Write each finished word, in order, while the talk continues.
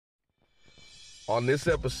On this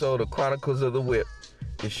episode of Chronicles of the Whip,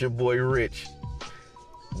 it's your boy Rich.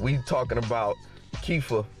 We talking about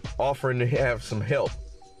Kiefer offering to have some help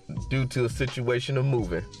due to a situation of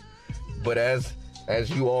moving. But as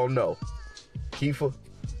you all know, Kiefer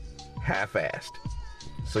half-assed.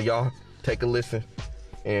 So y'all take a listen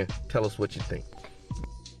and tell us what you think.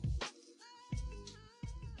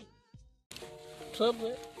 What's up,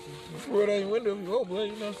 man? Roll down your window if you want, blood.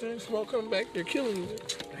 You know what I'm saying? Smoke coming back there killing you.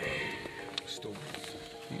 Stupid.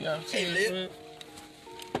 You know what I'm saying?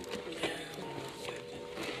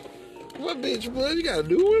 What bitch, blood? You got a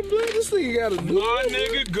new one, blood? This thing got a new one. My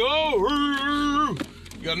nigga, go.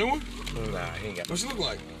 You got a new one? Nah, he ain't got. What she look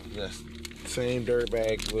like? Just same dirt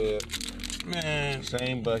bag, blood. Man.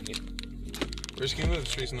 Same bucket. Rich can't live the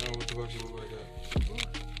streets now. What the fuck she look like that?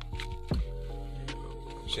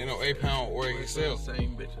 She ain't no 8-pound or XL.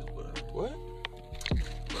 Same bitches, but What? I'm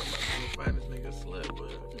about to find this nigga a slut,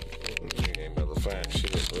 but Nigga ain't about to find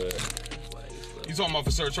shit, blood. You talking about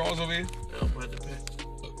for Sir Charles over here? I'm about to pack this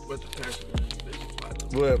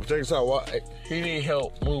bitch. Blood, but check this out. He need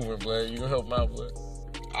help moving, blood. You gonna help him out, blood?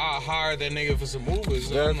 I'll hire that nigga for some movers.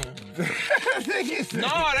 No,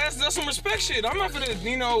 that's some respect shit. I'm not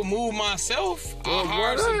gonna, move myself. I'll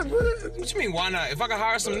hire some. What you mean, why not? If I can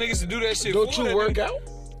hire some niggas to do that shit, Don't you work out?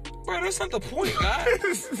 Bro, that's not the point, guy.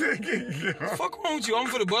 Fuck wrong with you? I'm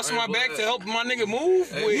for the bust my back to help my nigga move?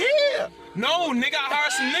 Yeah. No, nigga, I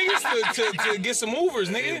hire some niggas to get some movers,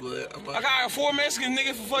 nigga. I got hire 4 Mexican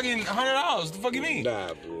niggas for fucking $100. The fuck you mean?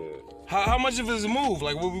 Nah, blood. How much of it is a move?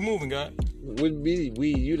 Like, what we moving, guy? Wouldn't be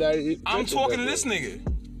you like. I'm talking to this nigga.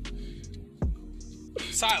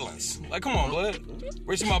 Silence. Like, come on, blood.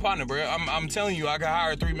 Where's my partner, bro? I'm telling you, I can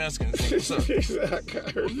hire 3 Mexicans. What's up?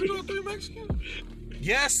 You know 3 Mexicans?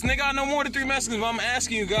 Yes, nigga, I know more than 3 Mexicans, but I'm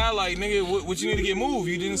asking you, guy, like, nigga, what you need to get moved?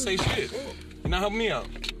 You didn't say shit. You're not helping me out.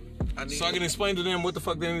 So I can explain to them what the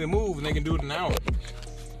fuck they need to move, and they can do it in an hour.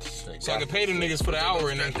 So I can pay them niggas for the hour,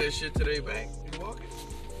 and got then... that shit to their back and walking?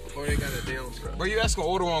 Or they got a damn truck? Bro, you asking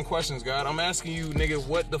all the wrong questions, God. I'm asking you, nigga,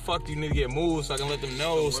 what the fuck do you need to get moved so I can let them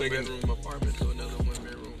know so they can... One-bedroom apartment to another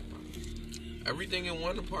one-bedroom apartment. Everything in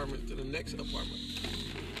one apartment to the next apartment.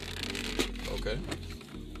 Okay.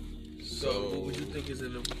 So what would you think is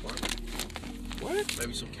in the apartment? What?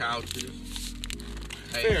 Maybe some couches.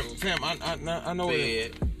 Fam, I know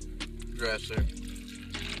bed, dresser.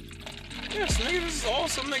 Yes, nigga, this is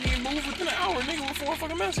awesome. Nigga, you move within an hour, nigga, with 4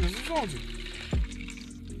 fucking Mexicans. What's wrong with you?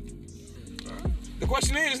 The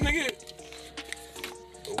question is, nigga,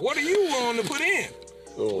 what are you willing to put in?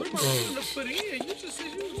 What am I willing to put in? You just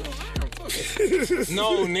said you was gonna hire them. Fuck it.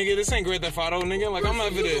 No, nigga, this ain't Grand Theft Auto, nigga. Like, I'm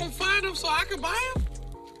not You gonna... gonna find them so I can buy them?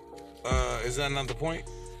 Is that not the point?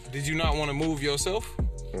 Did you not want to move yourself?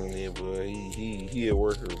 Yeah, boy, he a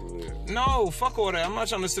worker, boy. No, fuck all that. I'm not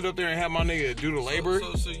trying to sit up there and have my nigga do the labor.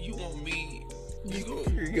 So you want me? You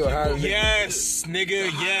gonna hire me? Yes,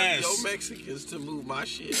 nigga, yes. Yo Mexicans to move my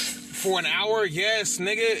shit. For an hour, yes,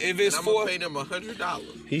 nigga. If it's and I'm for... gonna pay them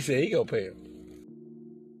 $100. He said he gonna pay him.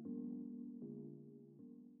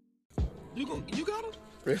 You got him?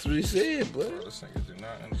 That's what he said, bro. This nigga do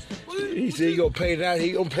not understand. He said he gonna pay that.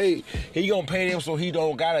 He gonna pay them so he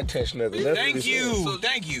don't gotta touch nothing. That's Thank what he you, said.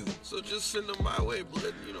 thank you. So just send them my way,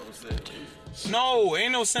 blood. You know what I'm saying? No,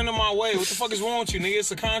 ain't no sending my way. What the fuck is wrong with you, nigga?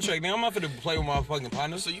 It's a contract, nigga. I'm not finna play with my fucking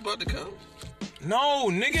partners. So you about to come? No,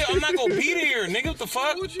 nigga, I'm not gonna be there, nigga. What the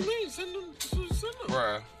fuck? What you mean? Send them.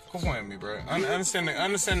 Bruh, quit playing with me, bruh.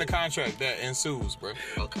 Understand the contract that ensues, bruh.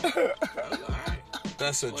 Okay. All right.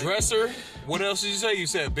 That's a dresser. What else did you say? You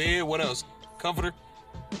said bed. What else? Comforter.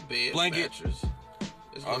 Bed, Blanket. mattress.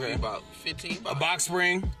 It's gonna be about 15 A box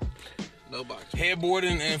spring. No box. Headboard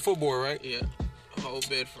and footboard, right? Yeah. A whole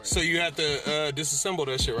bed frame. So you have to disassemble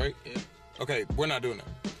that shit, right? Yeah. Okay, we're not doing that.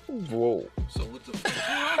 Whoa. So what the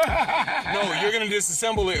fuck? No, you're gonna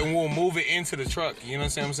disassemble it and we'll move it into the truck. You know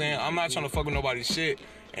what I'm saying? I'm not trying to fuck with nobody's shit.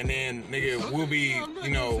 And then, nigga, we'll be,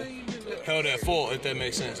 held at fault, if that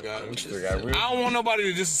makes sense, guys. I don't want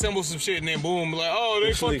nobody to disassemble some shit and then boom, like, oh,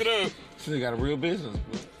 they fucked it up. Still got a real business,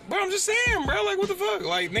 bro. Bro, I'm just saying, bro, like, what the fuck?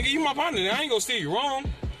 Like, nigga, you my partner, I ain't gonna steer you wrong.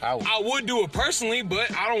 I would do it personally, but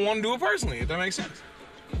I don't want to do it personally, if that makes sense.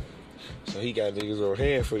 So he got niggas on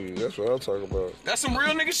hand for you. That's what I'm talking about. That's some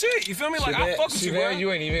real nigga shit. You feel me? Like, I fuck with you, bro. You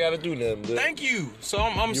ain't even got to do nothing, blood. Thank you. So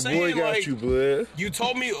I'm Your saying, boy got like, you, blood. You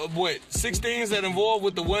told me, 6 things that involve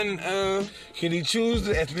with the one, Can he choose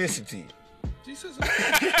the ethnicity? Jesus.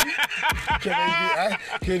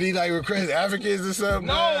 Can he like request Africans or something?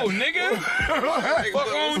 No, nigga. Fuck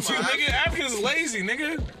wrong with you, nigga? Africans is lazy,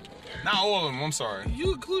 nigga. Not all of them, I'm sorry.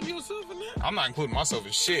 You include yourself in that? I'm not including myself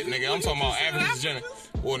in shit, nigga. I'm talking about Africans in general.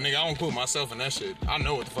 Well, nigga, I don't include myself in that shit. I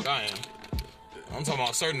know what the fuck I am. I'm talking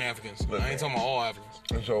about certain Africans. I ain't talking about all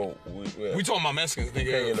Africans. So We talking about Mexicans,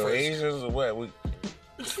 nigga. you know, first. Asians or what?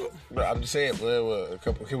 But I'm just saying, blood. What, a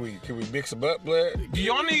couple? Can we mix them up, blood? Do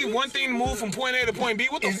y'all need one thing to move from point A to point B?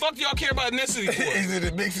 What the fuck do y'all care about ethnicity for? Is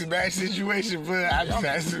it a mix and match situation, blood? I'm just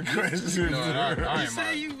asking the question. No, I You ain't say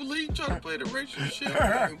my, you believe you trying to play the racial shit.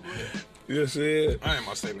 Yes, it. I ain't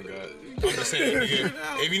my statement, God. I'm just saying, nigga,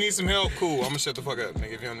 if you need some help, cool. I'm gonna shut the fuck up,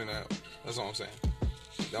 nigga. If you don't need no help, that's all I'm saying.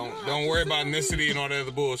 Don't worry about ethnicity and all that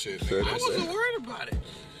other bullshit. Nigga. I wasn't worried about it.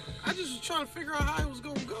 I just was trying to figure out how it was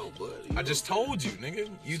gonna go, but I just told you, nigga.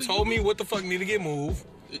 You told me what the fuck need to get moved.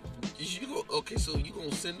 Okay, so you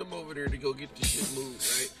gonna send them over there to go get the shit moved,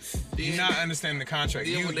 right? Then, You not understanding the contract.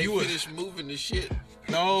 then when they you finish moving the shit,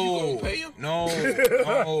 no, you gonna pay 'em?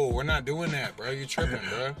 no, we're not doing that, bro. You're tripping,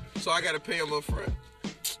 bro. so I gotta pay them up front.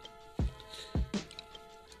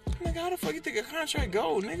 Nigga, how the fuck you think a contract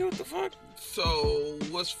go, nigga? What the fuck? So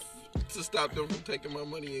what's to stop them from taking my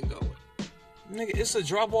money and going? Nigga, it's a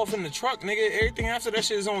drop off in the truck, nigga. Everything after that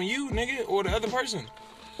shit is on you, nigga, or the other person.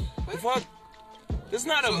 The fuck? It's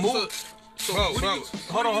not a move. So Bro, what bro, do you-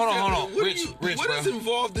 hold on. what do Rich, you- Rich, what bro. is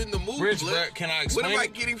involved in the move? Rich, Blake? bro, can I What explain am I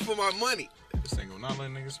it? getting for my money? This ain't gonna not let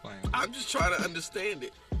niggas explain. I'm just trying to understand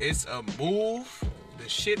it. It's a move the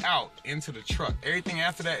shit out into the truck. Everything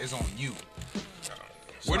after that is on you.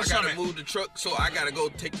 So We're I just gotta trying to- move the truck. So I gotta go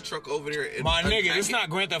take the truck over there. And My nigga, unpack it's it? not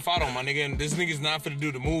Grand Theft Auto, my nigga. This nigga's not finna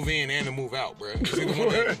do the move in and the move out, bro. It's either one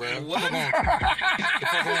or the other, bro. What? What the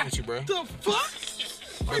fuck wrong with you, bro? The fuck?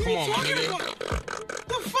 Bro, What come are you on, my talking nigga. about?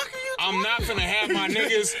 The fuck are you I'm not talking finna have my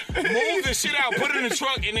niggas move the shit out, put it in the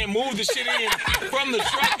truck, and then move the shit in from the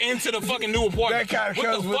truck into the fucking new apartment. That kinda what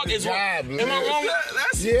comes the with fuck the is wrong? job, man. Am I wrong?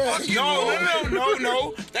 That's Yeah. fucking No, wrong.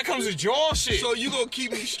 no. That comes with jaw shit. So you gonna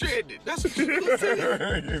keep me stranded? That's what you gonna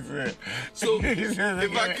say. So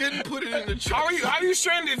if I couldn't put it in the truck, How are you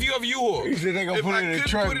stranded if you have a U-Haul? He said they gonna If put I it in the couldn't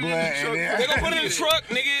truck, put it in blood. the truck, They gonna put it in the truck,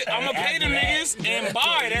 nigga. I'm gonna pay the niggas and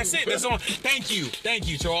buy. That's it. That's on. Thank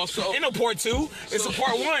you, Charles. Ain't no part 2. It's a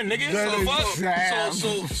part 1, nigga. That So is fuck. sad.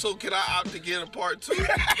 so can I opt to get a part 2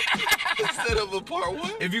 instead of a part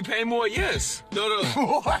 1? If you pay more, yes. No.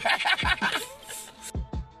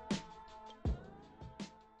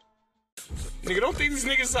 Nigga, don't think these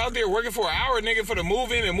niggas out there working for an hour, nigga, for the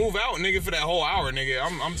move in and move out, nigga, for that whole hour, nigga.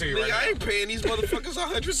 I'm telling you right Nigga, I now. ain't paying these motherfuckers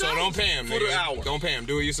 $100. So don't pay him, for nigga. the hour. Don't pay him.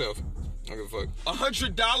 Do it yourself. I don't give a fuck.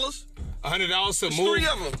 $100. $100 to There's move. 3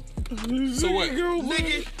 of them. So what?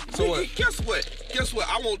 Nigga, So nigga, what? Guess what?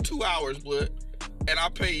 I want 2 hours, blood. And I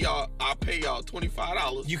pay y'all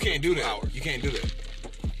 $25. You can't do for 2 that. hours. You can't do that.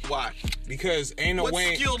 Why? Because ain't no What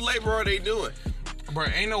way, skilled labor are they doing? bro.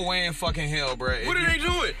 Ain't no way in fucking hell, bro. What are they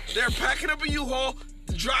doing? They're packing up a U-Haul,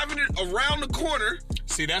 driving it around the corner.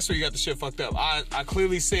 See, that's where you got the shit fucked up. I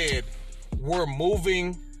clearly said we're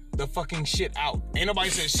moving the fucking shit out. Ain't nobody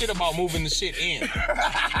said shit about moving the shit in.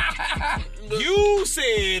 You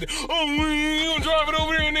said, oh, we gonna drive it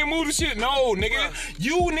over there and then move the shit. No, nigga.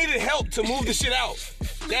 You needed help to move the shit out.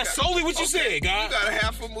 That's solely what you said, God. You got a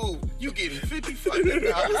half a move. You getting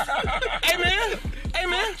 $50. Hey, man. Hey,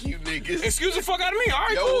 man. You niggas. Excuse the fuck out of me. All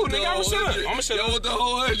right, cool, nigga. I'ma shut up. I'ma shut Yo, up. with the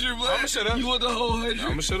whole 100, bro. I'ma shut up. You want the whole 100?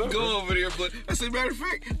 I'ma shut up, Go bro. over there, but as a matter of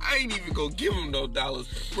fact, I ain't even gonna give him no dollars.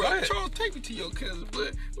 Bro, Go ahead. Charles, take me to your cousin,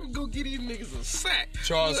 but we're gonna get these niggas a sack.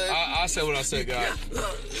 Charles, But- I said what I said, God.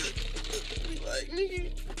 Like,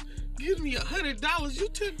 nigga, give me $100. You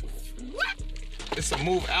took what? It's a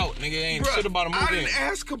move out, nigga. Ain't Bruh, shit about a move I in. didn't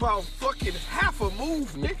ask about fucking half a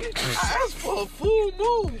move, nigga. I asked for a full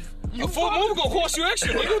move. A full move gonna cost you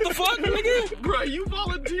extra, nigga. What the fuck, nigga? Bro, you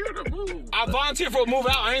volunteered to move. I volunteered for a move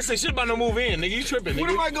out. I ain't say shit about no move in, nigga. You tripping, What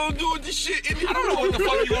nigga. am I gonna do with this shit? I don't know what the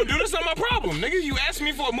fuck you gonna do. That's not my problem, nigga. You asked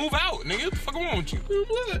me for a move out, nigga. What the fuck wrong with you?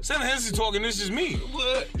 What? Santa Hennessy talking. This is me.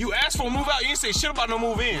 What? You asked for a move out. You didn't say shit about no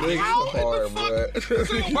move in. How in the hard,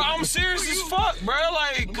 fuck? Bro, I'm serious as fuck, bro.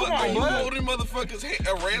 Like, come on, you bro. holding motherfuckers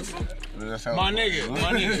a ransom? My nigga,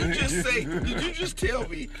 my Did you nigga. just say? Did you just tell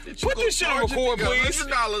me that you Put gonna this shit on charge a record, nigga please.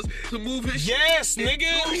 $100 to move his shit? Yes, and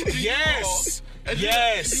nigga. go to Yes. U-Haul, and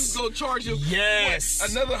Yes. You gonna charge him Yes.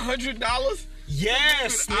 what, another $100?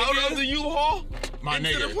 Yes, Out of nigga. the U-Haul? My into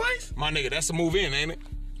nigga. the place? My nigga, that's a move in, ain't it?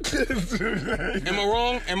 Am I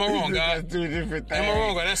wrong? Am I wrong, God? That's 2 different things. Am I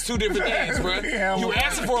wrong? That's 2 different things, bro. Yeah, You well-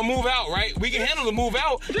 asking for a move out, right? We can handle the move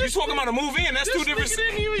out. You talking about a move in? That's 2 different. nigga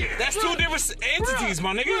didn't even- That's Bro, 2 different entities,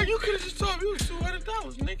 my Bro, nigga. you could have just told me it was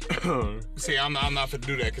 $200, nigga. See, I'm not finna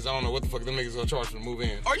do that because I don't know what the fuck them niggas gonna charge for the move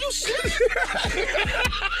in. Are you serious?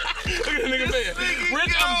 Look at the nigga face.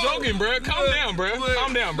 Rich, I'm joking, bro. Calm down, bro.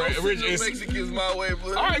 Calm down, bro. Rich, it's... Mexicans my way, bro.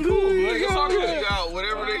 All right, cool. Like, it's all good.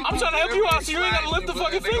 Whatever they I'm trying to help you out so you ain't got to lift the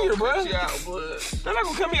fucking finger, bro. They're not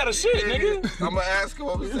going to cut me out of shit, nigga. I'm going to ask him,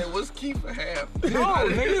 I'm going to say, what's Kiefer half? No,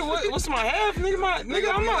 nigga, what's my half?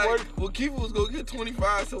 Nigga, I'm not worried. Well, Kiefer was going to get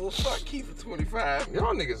 25, so well, fuck Kiefer 25.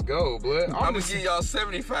 Y'all niggas go, blood. I'm going to give y'all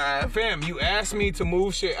 75. Fam, you asked me to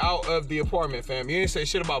move shit out of the apartment, fam. You didn't say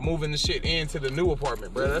shit about moving the shit into the new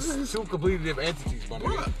apartment, bro. That's two completely different entities, my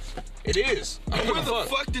nigga. It is. Where the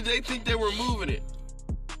fuck did they think they were moving it?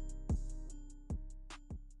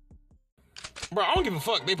 Bro, I don't give a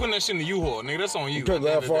fuck. They putting that shit in the U-Haul, nigga. That's on you. Because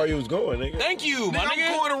how far you was going, nigga. Thank you, my nigga.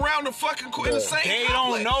 I'm going around the fucking in the same They complex.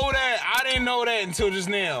 don't know that. I didn't know that until just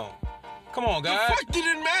now. Come on, guys. The fuck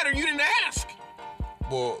didn't matter. You didn't ask.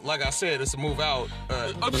 Well, like I said, it's a move out.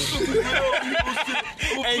 Ain't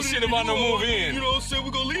shit about no move in. You know what I'm saying?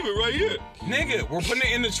 We're gonna leave it right here. Nigga, we're putting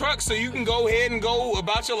it in the truck so you can go ahead and go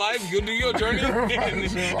about your life. You'll do your journey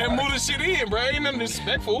and move the shit in, bro. Ain't nothing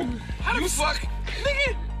disrespectful. How the fuck?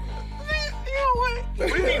 Nigga, you know what?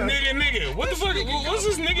 What do you mean, nigga? What the fuck? What's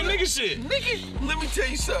this nigga shit? Nigga, let me tell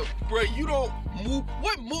you something, bro. You don't move.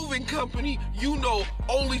 What moving company you know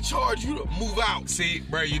only charge you to move out? See,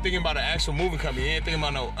 bro, you thinking about an actual moving company. You ain't thinking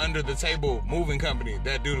about no under the table moving company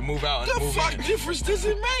that do the move out and The move fuck in. difference does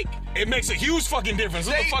it make? It makes a huge fucking difference.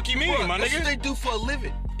 What the fuck you mean, Bruh, my that's nigga? what they do for a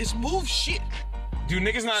living. It's move shit. Do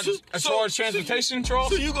niggas not charge transportation, Charles?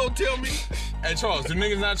 So you gonna tell me? Hey, Charles, do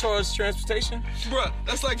niggas not charge transportation? Bruh,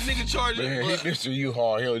 that's like nigga charging. Man, he Mr.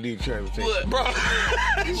 U-Haul, he don't need transportation. Bro,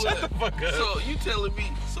 shut the fuck up. So you telling me,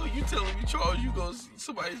 Charles, you go,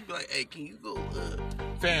 somebody's be like, hey, can you go,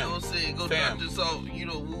 Fam, you know what I'm saying, go fam. drop this off, you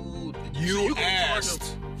know, woo. You so you gonna asked.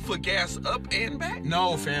 charge them for gas up and back?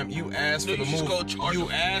 No, fam, you asked No, for the you just move. gonna charge You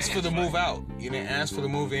them asked for the gas, move right? out. You didn't ask for the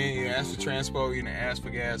move in. You didn't ask for transport. You didn't ask for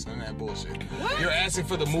gas. None of that bullshit. What? You're asking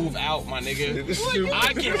for the move out, my nigga. This is stupid.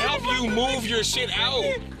 I can help you move your shit out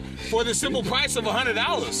for the simple price of $100.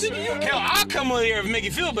 Hell, I'll come over here and make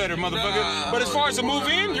you feel better, motherfucker. Nah, But as far as the move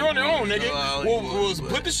in, you're on your own, nigga. We'll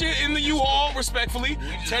put the shit in the U-Haul respectfully,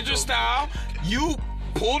 Tetris style. You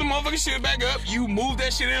pull the motherfucking shit back up. You move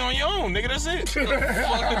that shit in on your own, nigga. That's it.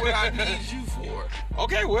 Fuck what I need you for.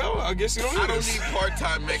 Okay, well, I guess you don't need I don't this. need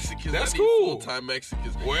part-time Mexicans. That's I need cool. full-time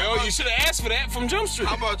Mexicans. Well, you should have asked for that from Jump Street.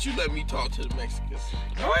 How about you let me talk to the Mexicans?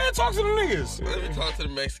 Go ahead and talk to the niggas. Let me talk to the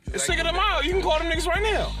Mexicans. It's I sick of get them out. You can call them niggas right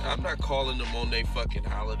now. I'm not calling them on their fucking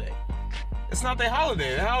holiday. It's not their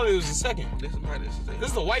holiday. The holiday was the second. This This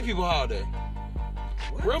is the white people holiday.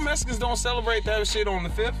 What? Real Mexicans don't celebrate that shit on the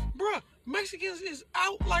 5th. Bruh, Mexicans is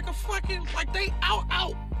out like a fucking, like they out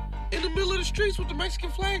in the middle of the streets with the Mexican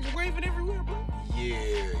flags waving everywhere, bro.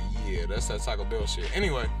 Yeah, that's that Taco Bell shit.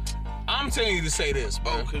 Anyway, I'm telling you to say this,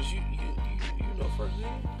 bro. Oh, cause you know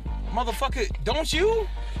firsthand. Motherfucker, don't you?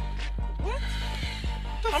 What?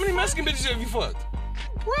 How many Mexican bitches have you fucked?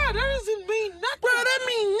 Bruh, that doesn't mean nothing. Bro, that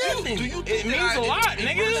mean nothing. Do you It think means a lot,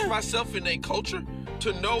 immerse nigga. myself in their culture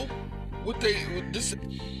to know what this?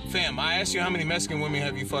 Fam, I asked you how many Mexican women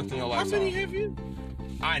have you fucked in your How lifetime? many have you?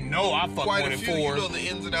 I know I fucked Quite more a than few. 4. You know the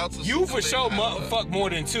ins and outs of You some for sure things I love. fuck more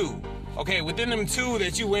than 2. Okay, within them 2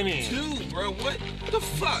 that you went in. 2, bro. What the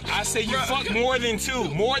fuck? I say you Bruh, fuck more than 2.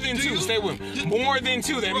 More than Do 2. you? Stay with me. More than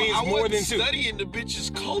 2. That Bro, means I more wasn't than 2. studying the bitch's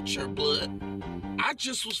culture, blood. I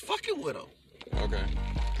just was fucking with them. Okay.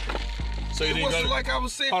 So you It didn't go wasn't to, like I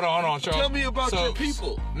was saying. hold on, Charles. Tell me about your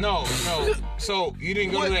people. No. So you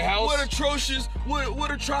didn't go to their house? What atrocious,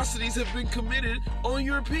 what atrocities have been committed on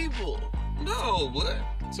your people? No, blood.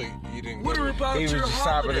 So you didn't What go to about He was your just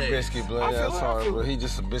sopping the holidays? biscuit, I blood. feel That's it, I all, feel bro. He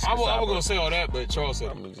just a biscuit I was sopper. gonna say all that, but Charles said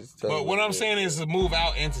I'ma it. just tell But you what I'm that. saying is a move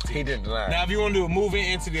out entity. He didn't deny. Now, if you want to do a move in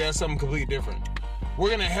entity, that's something completely different.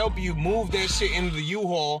 We're gonna help you move that shit into the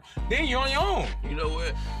U-Haul. Then you're on your own. You know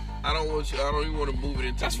what? I don't even want to move it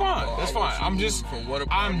into. That's the fine. U-Haul. That's I want fine. you I'm to just, move from one I'm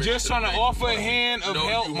apartment just to trying the to next offer a apartment. hand of No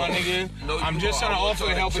help, my U-Haul. nigga. No I'm just U-Haul. trying to I want offer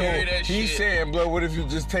y'all a to helping carry hand. that He's shit. saying, blood, what if you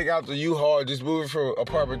just take out the U-Haul, just move it from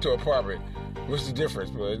apartment to apartment? What's the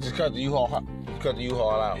difference, bro? Just cut the U-Haul out.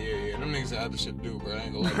 Yeah, them niggas have other shit to do, bro. I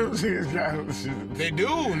ain't gonna lie. They do,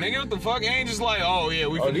 nigga. What the fuck? It ain't just like, oh yeah,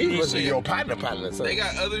 we Oh, finna do these this must be shit. your partner. So. They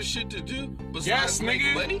got other shit to do besides Yes, make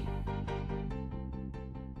nigga. money.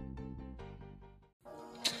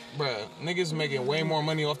 Bruh, niggas making way more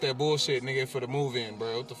money off that bullshit, nigga, for the move-in,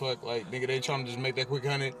 bro. What the fuck? Like, nigga, they trying to just make that quick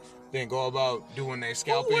 100, then go about doing their Who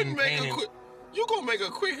scalping, wouldn't make painting. a quick? You gonna make a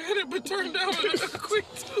quick 100, but turn down a quick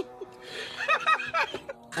 2?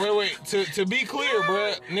 Wait. To be clear,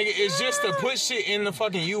 bruh, nigga, it's just to put shit in the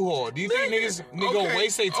fucking U-Haul. Do you think niggas gonna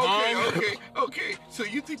waste their time? Okay. So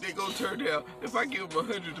you think they gonna turn down, if I give them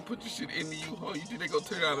 100 to put the shit in the U-Haul, you think they gonna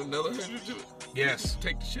turn down another 100 to Yes.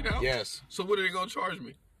 take the shit out? Yes. So what are they gonna charge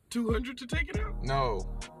me? 200 to take it out? No.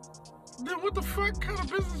 Then what the fuck kind of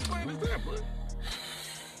business plan is that, bro?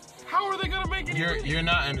 How are they gonna make it? You're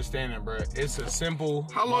not understanding, bruh. It's a simple.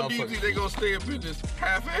 How long do you think they gonna stay in business?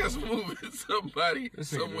 Half-ass moving somebody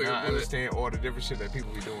This nigga do somewhere. not bro. understand all the different shit that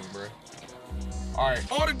people be doing, bruh. All right.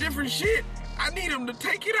 All the different shit. I need them to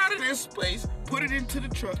take it out of this place, put it into the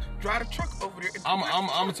truck, drive the truck over there. And I'm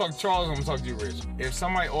gonna talk to Charles. I'm gonna talk to you, Rich. If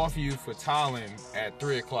somebody offer you for tiling at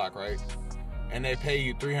 3 o'clock, right, and they pay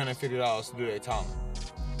you $350 to do their tiling,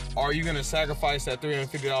 are you gonna sacrifice that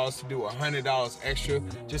 $350 to do $100 extra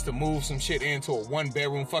just to move some shit into a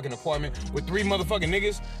 1-bedroom fucking apartment with 3 motherfucking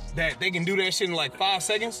niggas that they can do that shit in like 5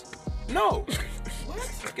 seconds? No.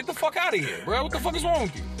 What? Get the fuck out of here, bro. What the fuck is wrong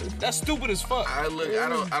with you? That's stupid as fuck. I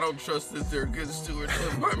don't trust that they're good stewards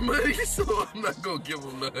of my money, so I'm not gonna give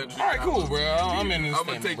them the $100. All right, cool, bro. I'm in this. I'm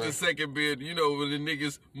gonna take the second bid. You know, when the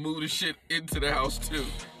niggas move the shit into the house too,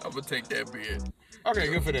 I'm gonna take that bid. Okay,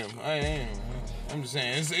 good for them. I'm just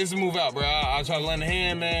saying, it's a move out, bro. I'll try to lend a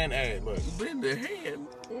hand, man. Hey, look. Lend a hand.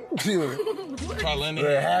 Try to lend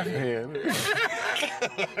a hand. Half hand.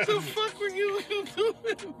 The fuck were you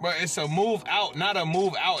doing? Bro, it's a move out, not a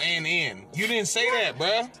move out and in. You didn't say that, bro.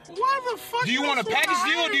 Why the fuck? Do you want a package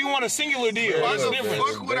deal or do you want a singular deal? Why That's the the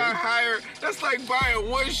difference. fuck would I hire? That's like buying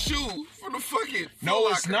one shoe from the fucking No,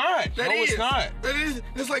 Foot it's Locker. not. That No, it's is. not. That is.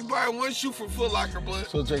 It's like buying one shoe from Foot Locker, blood.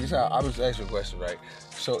 So check this out. I'm just asking you a question, right?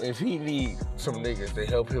 So if he need some niggas to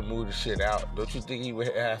help him move the shit out, don't you think he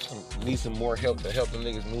would need some more help to help the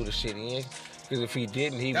niggas move the shit in? Because if he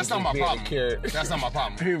didn't, he That's would not my just be able problem. to carry. That's not my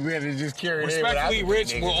problem. He would be able to just carry it in Respectfully, without the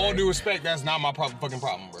Rich, with niggas, all right? due respect, that's not my fucking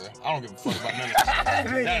problem, bro. I don't give a fuck about none of that.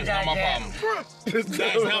 That is not my problem.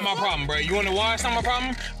 That is not my problem, bro. You wanna know why it's not my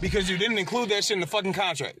problem? Because you didn't include that shit in the fucking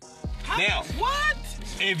contract. Now, What?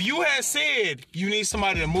 if you had said you need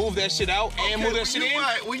somebody to move that shit out and move that shit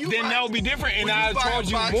in, then that would be different, and I'd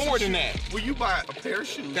charge you more than that. When you buy a pair of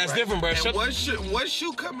shoes, That's right? different, bro. And one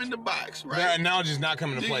shoe come in the box, right? That analogy's not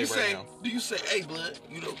coming to Do play you right say, now. do you say, hey, blood,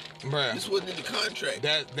 you know, Bruh. this wasn't in the contract.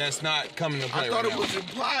 That's not coming to play I thought right it now. was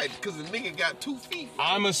implied because the nigga got 2 feet.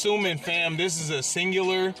 I'm assuming, fam, this is a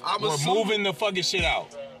singular. I'm We're assuming. moving the fucking shit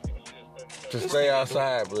out. To stay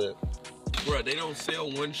outside, but Bro, they don't sell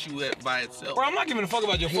one shoe by itself. Bro, I'm not giving a fuck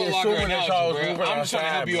about your he Foot Locker assuming that y'all was analogy, moving bro. I'm just trying to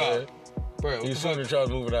help outside, you bro. out. Bro, what You the assuming fuck? that y'all was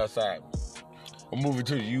moving outside. I'm moving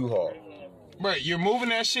to the U-Haul. Bro, you're moving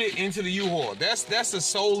that shit into the U-Haul. That's the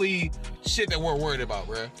solely shit that we're worried about,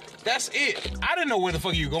 bro. That's it. I didn't know where the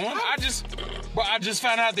fuck you going. I just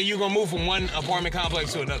found out that you're gonna move from one apartment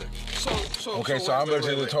complex to another. Okay, so how much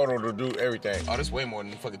is the total to do everything? Oh, that's way more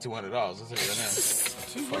than fucking $200. I'll tell you right now.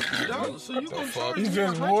 $200. So you gonna fuck? charge He's me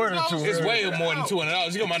just more than $100? It's way Get more than out.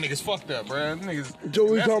 $200. You got my niggas fucked up, bro. Niggas. So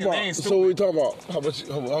we that's talking 'cause they ain't about? So stupid. we talking about how much?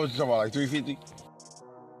 How much you talking about? Like $350?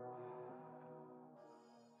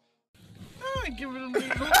 I ain't giving them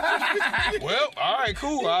niggas. Well, all right,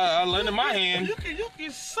 cool. I lended my hand. You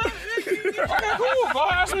can suck. Okay, cool. Go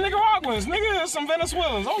have some Nicaraguans, nigga, some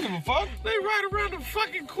Venezuelans. I don't give a fuck. They right around the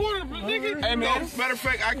fucking corner, but nigga. Hey, man. No, matter of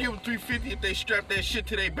fact, I give them $350 if they strap that shit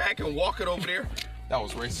to their back and walk it over there. That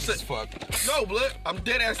was racist as fuck. No, blood. I'm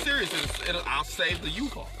dead ass serious. I'll save the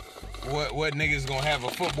U-Haul. What niggas gonna have a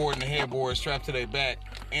footboard and a headboard strapped to their back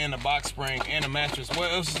and a box spring and a mattress?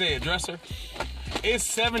 What else you say? A dresser? It's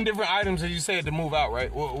 7 different items that you said to move out,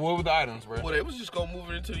 right? What were the items, bro? Well, they was just gonna move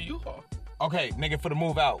it into the U-Haul. Okay, nigga, for the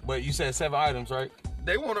move out, but you said 7 items, right?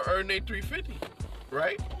 They want to earn their $350,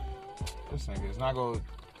 right? This nigga is not gonna.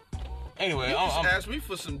 Anyway, You just I'm asked me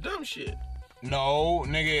for some dumb shit. no,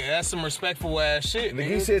 nigga, that's some respectful ass shit. Nigga,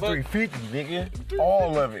 Nigga, he said Fuck. 350, nigga.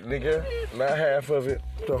 All of it, nigga. Not half of it.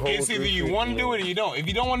 The whole. It's either you 350, want to do nigga. it or you don't. If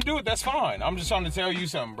you don't want to do it, that's fine. I'm just trying to tell you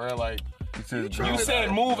something, bro. Like, He said you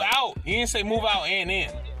said move out. You didn't say move out and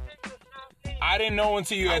in. I didn't know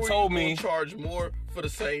until you had How are told you me. gonna charge more for the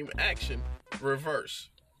same action, reverse.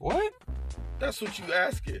 What? That's what you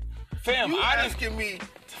asking. Fam, You I didn't. asking me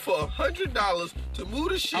for $100 to move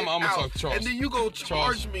the shit I'ma out, talk to Charles. and then you gonna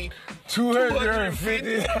charge me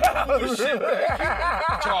 $250.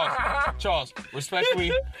 Charles,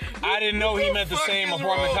 respectfully, I didn't know he meant the same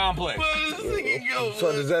apartment complex.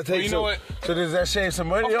 So does that take Well, you know some? what? So does that shave some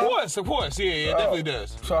money off? Of course, yeah, it definitely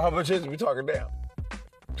does. So how much is it? We talking down?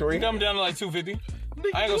 3? Come down to like $250.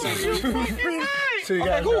 I ain't gonna say $250. So you Okay,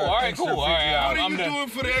 gotta cool. do All right, extra cool. All right, What are I'm you done. doing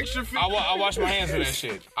for the extra 50? I wash my hands of that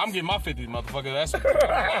shit. I'm getting my 50, motherfucker. That's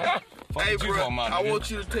fuck Hey, you bro, talking about, I nigga.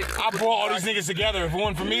 want you to take. I brought all these niggas together. If it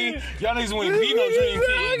wasn't for me, y'all niggas wouldn't be no dream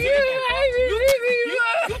team.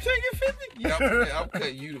 You taking 50? Yeah, I'm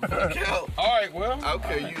cutting you the fuck out. All right, well,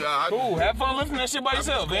 Okay, you. I cool. Have fun lifting that shit by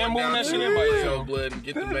yourself, man. Moving that shit in by yourself. Blood and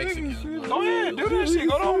get the Mexicans blood. Go ahead, do that shit.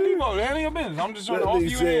 Go to Home Depot. Handle your business. I'm just trying to offer He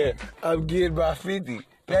you said, in. I'm getting my 50.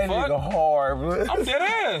 That fuck? nigga hard, bro. I'm dead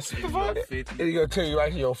ass. What the fuck? 50. And he gonna tell you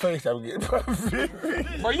right to your face, I'm getting my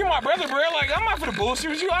 50. Bro, you my brother, bro. Like, I'm not for the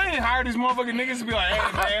bullshit with you. I ain't hired these motherfucking niggas to be like,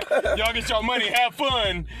 hey, man, y'all get your money, have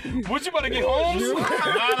fun. What, you about to get homes?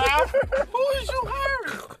 Nah. Who is you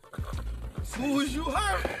hiring? Who is you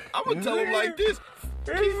hiring? I'm gonna tell him like this.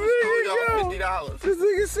 Keith stole y'all $50. This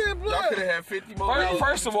nigga said, Y'all blood. could have had 50 more dollars.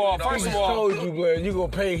 First of all, I told you, blood, you gonna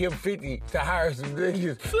pay him 50 to hire some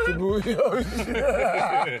niggas to move your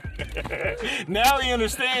shit. now you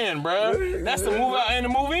understand, bro. That's the move out and the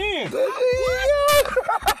move in.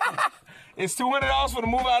 It's $200 for the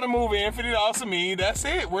move out and move in, $50 to me. That's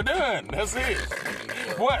it. We're done. That's it.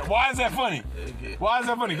 What? Why is that funny? Why is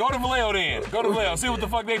that funny? Go to Vallejo then. Go to Vallejo. See what the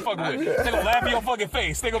fuck they fucking with. They gonna laugh in your fucking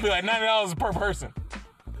face. They gonna be like $90 per person.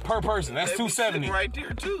 Per person. That's They be sitting $270. right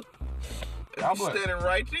there too. They God be bless. standing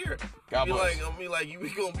right there. God be bless. like, you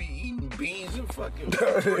gonna be eating beans and fucking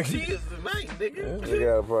tortillas tonight, nigga. They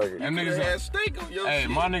got a pocket. Them You niggas had don't, steak on your hey, shit.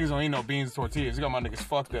 my niggas don't eat no beans and tortillas. You got my niggas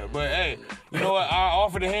fucked up. But hey, you know what? I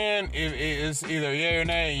offer the hand. It's either yay or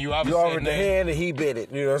nay. And you You obviously offered said the nay. hand and he bit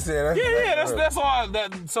it. You know what I'm saying? That's all.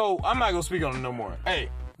 So I'm not gonna speak on it no more. Hey,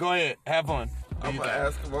 go ahead, have fun. Do I'm your gonna thing.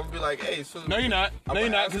 ask him. I'm gonna be like, hey, so No, you're not. No, you're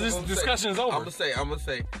not, because this discussion is over. I'm gonna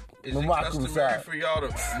say, is it Mamaku customary side. for y'all to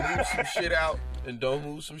move some shit out and don't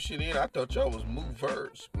move some shit in? I thought y'all was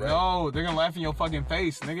movers, right? No, they're gonna laugh in your fucking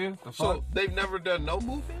face, nigga. The fuck, So they've never done no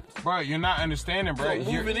moving? bro. You're not understanding, bro. So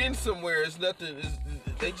You're- moving in somewhere is nothing.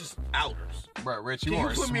 They just outers. bro, Rich, Can you you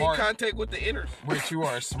are put me in smart. contact with the inners? Rich, you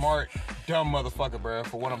are a smart, dumb motherfucker, bro.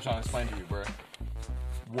 For what I'm trying to explain to you, bro.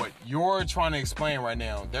 What you're trying to explain right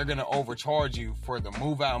now, they're gonna overcharge you for the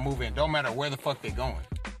move out and move in. Don't matter where the fuck they going.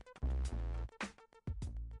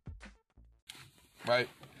 Right?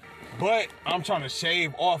 But I'm trying to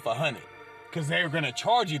shave off $100. Cause they're gonna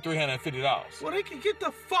charge you $350. Well, they can get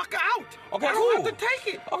the fuck out. Okay, I don't cool. have to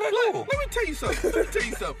take it. Okay, Look, cool. Let me tell you something.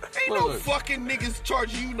 Ain't no Look. fucking niggas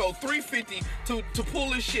charging you no $350 to pull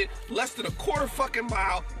this shit less than a quarter fucking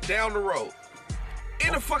mile down the road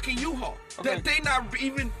in a fucking U-Haul that they not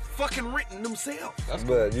even fucking renting themselves.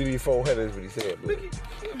 But you need 400 is what he said, bro.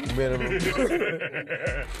 Minimum.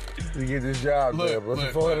 You get this job, Look, man, bro.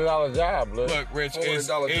 It's a look, $400 job, bro. Look, Rich,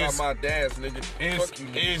 $400 job my dad's, nigga. Fuck you,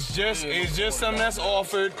 nigga. it's just something that's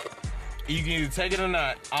offered. You can either take it or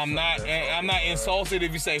not. I'm not insulted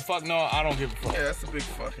if you say fuck no. I don't give a fuck. Yeah, that's a big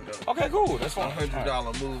fucking though. Okay, cool. That's fine.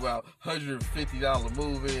 $100 move out, $150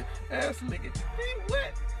 move in. Ass nigga, ain't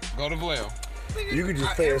wet. Go to Vallejo. Nigga, You could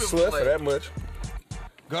just I pay a am slut for black. that much.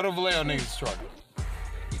 Go to Vallejo, niggas truck.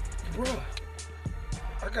 Bruh,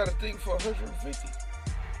 I got a thing for 150.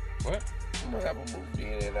 What? I'm gonna have a move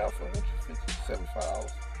in and out for 150,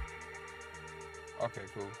 $75. Okay,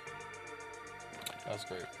 cool. That's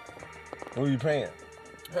great. What are you paying?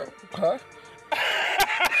 Huh?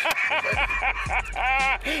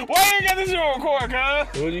 Why you ain't got this shit on record,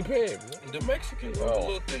 cuz? What are you paying, bro? The Mexicans have Oh. a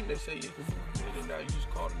little thing they say you can move in and out. You just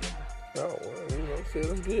call the number. Oh, well, you know, shit,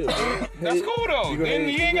 that's good, bro. That's cool though. You gonna Then have-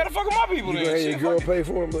 you ain't gotta fuck with my people You then. gonna have your Shit, girl fuck it. pay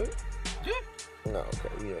for him, but Yeah. no, okay,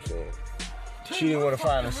 you know what I'm saying. She didn't want to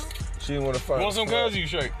find us. She didn't want to find. Want some cuz you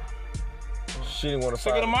shake? She didn't want to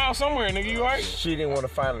Took it a find. mile somewhere, nigga. You right? She didn't want to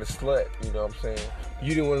find the slut. You know what I'm saying.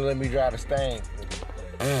 You didn't want to let me drive the Stang.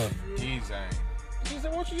 Jeez, ain't. She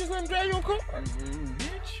said, why don't you just let him drive your car?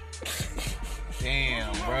 Bitch.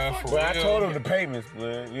 Damn, bro. For Well, I real. told him the payments,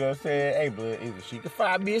 blood. You know what I'm saying? Hey, blood, either she can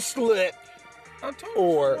find me a slut, I told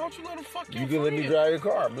Or her, why don't you let him fuck your you can let me friend? drive your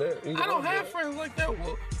car, blood. Either I don't one, have blood. friends like that.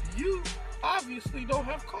 Well, you obviously don't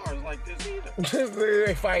have cars like this either.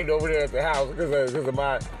 They fighting over there at the house because of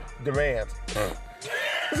my demands.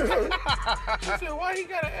 She said, why he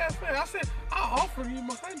gotta ask that? I said, I offered him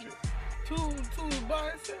 100 to by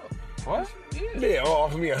itself. What? Yeah. Yeah,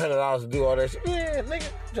 offer me $100 to do all that shit. Yeah, nigga,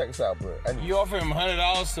 check this out, bro. I need, You offer him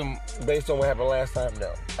 $100 to. based on what happened last time,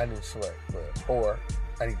 no. I need a slut, bro. Or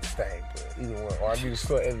I need the Stang, bro. Either one. Or I need a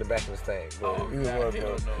slut in the back of the Stang, bro. Oh, Either God, one, hell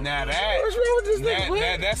bro. no. Now that. What's wrong with this nigga, bro?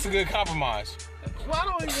 That's a good compromise. Well, I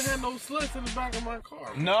don't even have no sluts in the back of my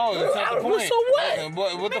car. No, that's not the Well, point. so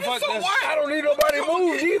what? What the Nigga, fuck? so that's- what? I don't need nobody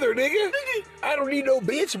moves either, nigga. I don't need no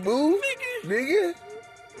bitch move, nigga.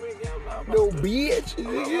 Nigga, I'm not about No to- bitch, I'm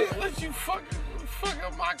not nigga. gonna let you fucking fuck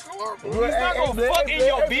up my car, bro. He's not gonna fuck in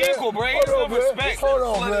your vehicle, bro. Ain't no respect. Hold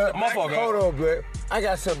on, bro. My fault, Hold on, bro. I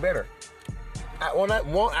got something better.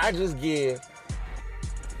 I just give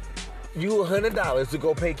you $100 to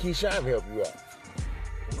go pay Keyshawn to help you out.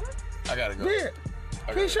 I gotta go. Yeah.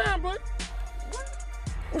 Keyshawn, bro.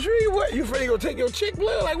 What you mean, what? You afraid he gonna take your chick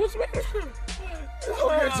blood? Like, what's the matter?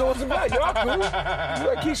 Okay, so what's the matter? Y'all cool. You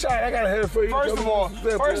like, Keyshawn, I got a head for you. First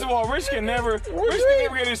of all, Rich can never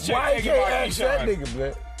get his check Why taken by can't ask that Keyshawn. nigga,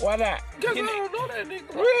 blood? Why not? Because I don't know that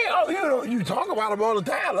nigga. Really? Oh, you talk about him all the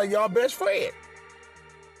time like y'all best friend.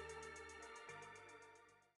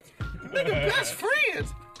 Nigga, best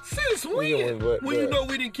friends. Since when? But, When you know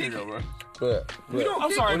we didn't kick it, bro. But,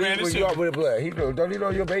 I'm sorry, man. This When shit. you out with the blood, he know, don't he know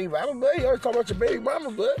your baby mama, blood? He always talk about your baby mama,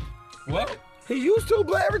 blood. What? He used to,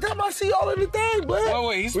 blood. Every time I see all of the thing, blood.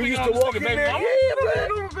 Wait, he's we speaking used on to this walk nigga in baby there. mama? Yeah, I blood.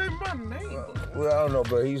 don't know baby my name. Well, I don't know,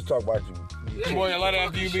 but he used to talk about you. Boy, a lot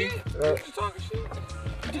after you, B. Just talking shit.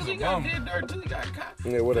 Till he got dead dirt, till he got caught.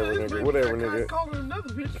 Yeah, whatever, Till his nigga. baby Whatever, got caught nigga. calling another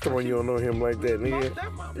bitch. Come on, you don't know him like that, That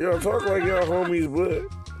nigga. mama. Y'all talk like y'all homies, blood.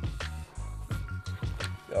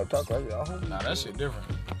 Y'all talk like y'all homies. Nah, that shit different.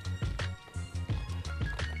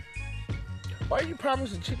 Why you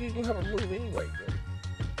promise a chick you gonna have a move anyway, man?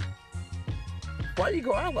 Why you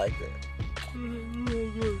go out like that?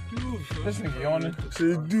 This nigga yawning.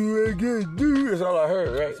 Say, do it again, do. That's all I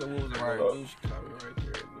heard, right? So what was that? Right. Right. She coming right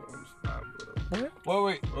there. No, stop, bro.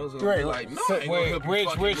 Wait. I was gonna Right. be like, no, I ain't gonna Wait, help you Rich,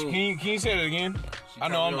 fucking move. can you say that again? I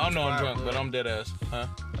know I'm drunk, but I'm dead ass. Huh?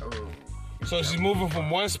 So she's moving from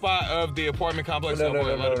one spot of the apartment complex to No.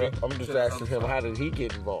 another. I'm just asking him, how did he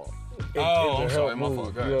get involved? In Oh, the I'm help sorry, my move,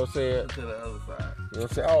 fault. Go You know what I'm saying? To the other side. You know what I'm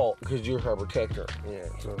saying? Oh, because you're her protector. Yeah,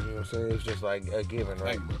 so you know what I'm saying? It's just like a given,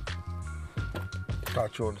 right? Thank you.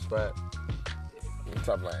 Caught you on the spot.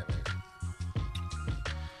 Stop lying, man.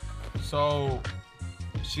 So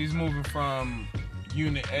she's moving from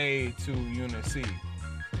Unit A to Unit C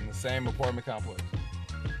in the same apartment complex.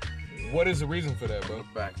 What is the reason for that, bro?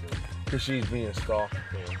 Back there. Because she's being stalked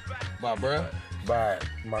By bruh? by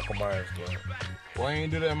Michael Myers, bro. Why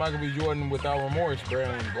ain't do that Michael B. Jordan without remorse, bro,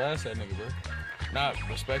 and blast that nigga, bro? Not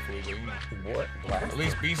respectfully, but you know. What? At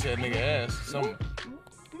least beat that nigga ass. Some.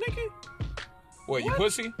 Nigga, What, you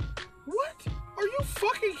pussy? what? Are you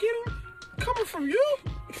fucking kidding? Coming from you?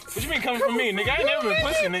 What you mean coming from me, nigga? I ain't never been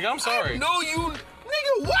pussy, nigga. I'm sorry. No, you,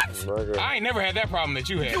 nigga, what? I ain't never had that problem that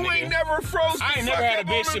you had, You nigga. ain't never froze. I ain't never had a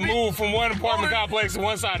bitch to move from one apartment complex to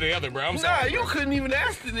one side to the other, bro. I'm Nah, sorry. you bro. couldn't even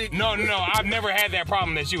ask the nigga. No. I've never had that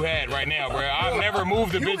problem that you had right now, bro. I've never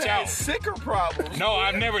moved the You bitch had out. sicker problems. No,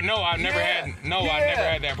 I've never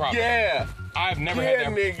had that problem. Yeah. I've never Yeah, had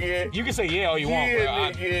that. nigga. You can say yeah all you want, Yeah, bro.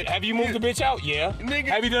 nigga. Have you moved the bitch out? Yeah. Nigga,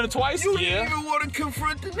 Have you done it twice? You Yeah. didn't even want to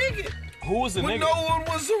confront the nigga Who was the when nigga? no one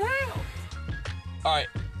was around. All right,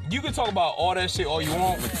 you can talk about all that shit all you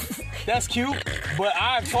want. That's cute, but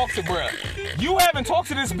I've talked to bruh. You haven't talked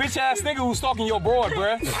to this bitch ass nigga who's stalking your broad,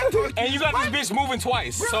 bruh. And you got this bitch moving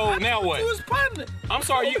twice. So now what? It was partner. I'm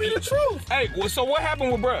sorry, Told me the truth. Hey, well, so what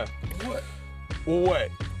happened with bruh? What? Well, what?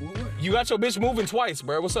 What? You got your bitch moving twice,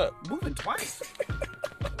 bruh. What's up? Moving twice.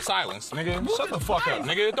 Silence, nigga. Shut the fuck up,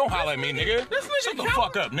 nigga. Don't holler at me, nigga. This nigga Shut the count-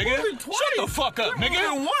 fuck up, nigga. moving twice. Shut the fuck up, You're nigga.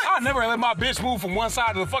 moving once. I never let my bitch move from one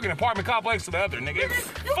side of the fucking apartment complex to the other, nigga.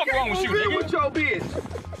 Fuck wrong with you, Move in nigga? with your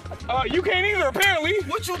bitch. You can't either, apparently.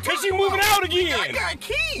 What you Cause talking she moving about? out again. I got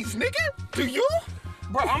keys, nigga. Do you?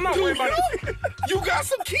 Bro, I'm not Do worried about it. you? You got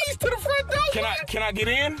some keys to the front door? Can I get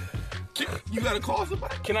in? You gotta call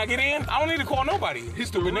somebody. Can I get in? I don't need to call nobody.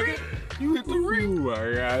 Stupid nigga. You hit the ring. Ooh, my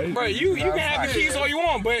God. Bro, you can have the keys all you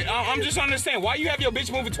want, but I'm just trying to understand why you have your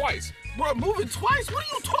bitch moving twice. Bro, moving twice? What are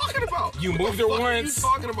you talking about? You What moved the her fuck are once, you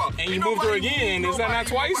talking about? and you Ain't moved her nobody again. moved Is that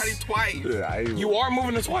not nobody twice? twice. Yeah, You are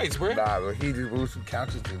moving her twice, bro. Nah, but he just moved some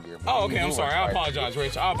couches in there. Oh, okay, I'm sorry. I apologize,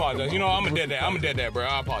 Rich. I apologize. You know, I'm a dead that, bro.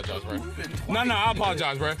 I apologize, bro. No, I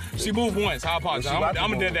apologize, bro. She moved once. I apologize.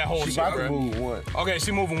 I'm a dead that whole she shit, about to bro. move one. Okay,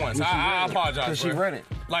 she moving once. I apologize, Cause bro. she running.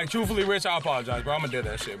 Like, truthfully, Rich, I apologize, bro. I'm gonna do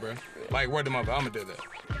that shit, bro. Like, word to mother, I'm gonna do that.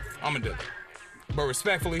 I'm gonna do that. But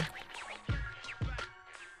respectfully,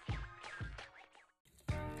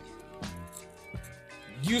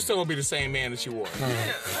 you still gonna be the same man that you were.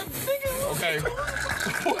 Okay?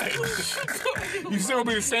 What? You still gonna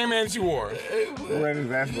be the same man that you were. What is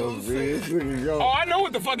that supposed to be? This nigga go. Oh, I know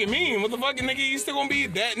what the fuck it mean. What the fucking nigga, you still gonna be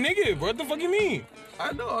that nigga, bro? What the fuck you mean?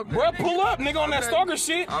 I know. I'm Bro, that pull nigga. up, nigga, on that I'm stalker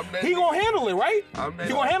shit. I'm that He nigga. gonna handle it, right? I'm that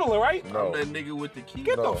He gonna nigga. handle it, right? I'm No. that nigga with the key.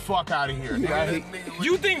 Get No. the fuck out of here, I'm nigga. that nigga with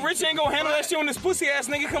You the think Rich ain't gonna handle that shit when this pussy ass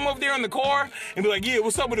nigga come up there in the car and be like, yeah,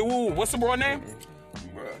 what's up with the woo? What's the bro name?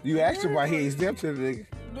 You asked him why he ain't stepped to the nigga.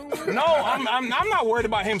 Don't worry. No, I'm not worried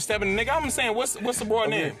about him stepping the nigga. I'm saying, what's the boy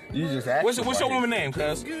name? You just asked. What's your woman name,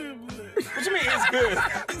 cuz? What you mean it's good?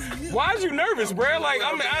 Why is you nervous, bro? Like,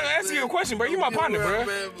 I'm asking you a question, bro. You my partner, bro.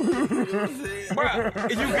 Bro,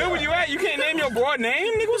 if you good where you at, you can't name your broad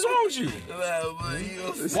name? Nigga, what's wrong with you?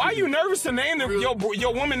 Why are you nervous to name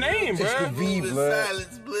your woman name, bro? It's the V, blood.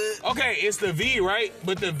 Okay, it's the V, right?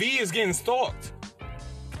 But the V is getting stalked.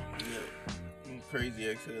 Crazy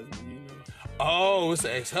ex-husband, you know. Oh, it's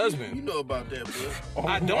the ex-husband. You know about that, bro.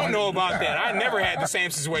 I don't know about that. I never had the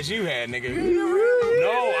same situation you had, nigga.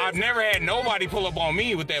 No, I've never had nobody pull up on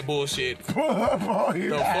me with that bullshit. Pull up on you.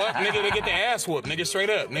 The fuck, nigga, they get their ass whooped, nigga, straight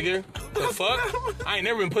up, nigga. The fuck? I ain't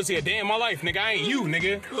never been pussy a day in my life, nigga. I ain't you,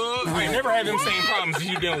 nigga. I ain't never had them same problems as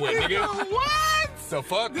you dealing with, nigga. What? The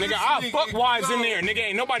fuck, nigga? I'll fuck wives in there, nigga.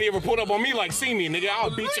 Ain't nobody ever pulled up on me like, see me, nigga.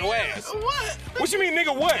 I'll beat your ass. What? What you mean,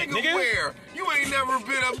 nigga? What, Nigga, where? You ain't never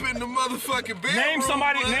been up in the motherfucking bedroom. Name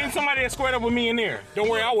somebody that squared up with me in there. Don't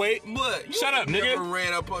worry, I'll wait. But you Shut up, never nigga.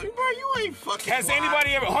 Ran up on you, bro. You ain't fucking. Has lying.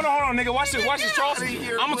 anybody ever? Hold on, nigga. Watch this, Charles.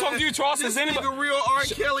 I'm gonna talk to you, Charles. Has anybody? Nigga real R.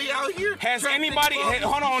 Kelly out here. Has anybody?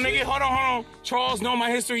 Hold on, nigga. Hold on. Charles, know my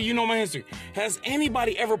history. You know my history. Has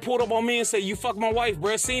anybody ever pulled up on me and said, "You fuck my wife,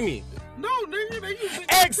 bruh, see me"? No, nigga. They usually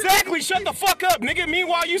Exactly. Shut the fuck up, nigga.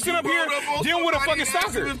 Meanwhile, you sit up here dealing with a fucking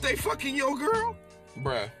stalker. If they fucking your girl,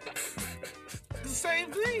 Bruh. the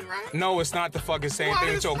same thing, right? No, it's not the fucking same Why thing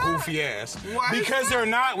with it's your not? goofy ass. Why it's Because not? they're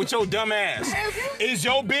not with your dumb ass. Have you? Is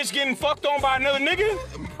your bitch getting fucked on by another nigga?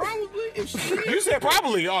 Probably. If she is. You said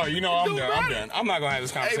probably. Oh, you know, I'm Don't done. I'm matter. done. I'm not gonna have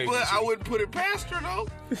this Hey, conversation. but with I you. wouldn't put it past her though.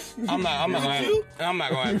 I'm not gonna you?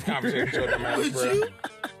 have this conversation with your dumb ass, Would bro. you?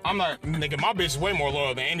 I'm not, nigga, my bitch is way more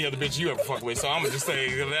loyal than any other bitch you ever fuck with, so I'm gonna just say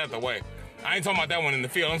that the way. I ain't talking about that one in the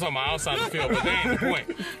field, I'm talking about outside the field, but that ain't the point.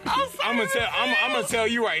 I'm gonna tell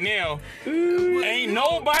you right now, ain't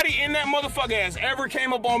nobody in that motherfucker ass ever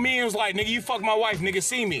came up on me and was like, nigga, you fuck my wife, nigga,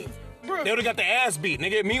 see me. Bro. They would've got their ass beat,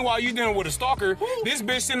 nigga. Meanwhile, you dealing with a stalker, this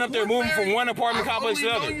bitch sitting up there moving from one apartment complex to the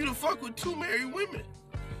I've other. only known you to fuck with 2 married women.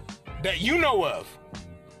 That you know of.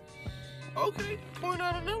 Okay, point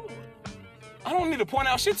out another one. I don't need to point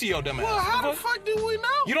out shit to your dumb ass. Well, how the What fuck do we know?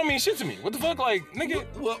 You don't mean shit to me. What the fuck, like, nigga?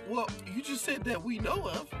 Well, you just said that we know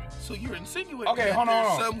of, so you're insinuating. Okay, that hold there's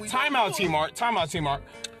on. something we Time don't out, know T-Mark. Time out, T-Mark.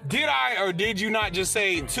 Did I or did you not just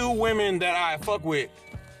say 2 women that I fuck with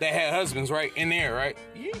that had husbands, right? In there, right?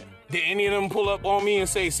 of. Yeah. Did any of them pull up on me and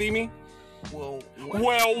say, see me? Well, Shut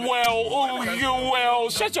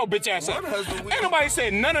your bitch ass up. One husband we- Ain't nobody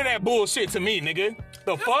said none of that bullshit to me, nigga.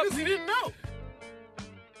 The That's fuck? because he didn't know.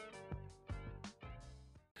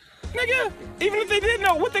 Nigga, even if they did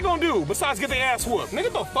know, what they gonna do besides get their ass whooped?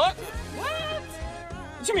 Nigga, the fuck? What?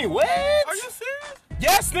 What you mean, what? Are you serious?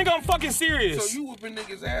 Yes, nigga, I'm fucking serious. So you whooping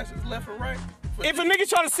niggas' asses left and right? If a nigga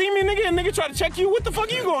try to see me, nigga, and nigga try to check you, what the fuck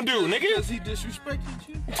you gonna do, nigga? Because he disrespected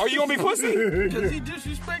you? Are you gonna be pussy? Because he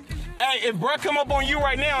disrespected you? Hey, if bruh come up on you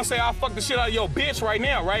right now and say, I'll fuck the shit out of your bitch right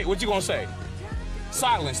now, right? What you gonna say?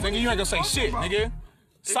 Silence, nigga. You ain't gonna say shit, nigga.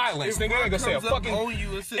 Silence, If nigga. You ain't gonna say a Bruh comes up fucking... on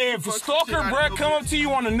you and says, If "Fuck the stalker shit out of bruh your come up bitch." to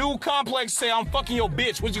you on a new complex say, I'm fucking your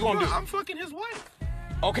bitch, what you gonna Bro, do? I'm fucking his wife.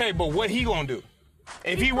 Okay, but what he gonna do?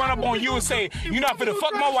 If he run up on you and say, you're not finna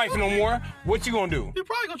fuck my wife no more, what you gonna do? He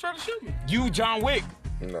probably gonna try to shoot me. You John Wick.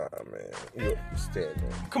 Nah, man. You stand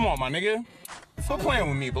there. Come on, my nigga. Quit playing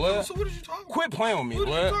with me, blood. So what did you talking about? Quit playing with me, What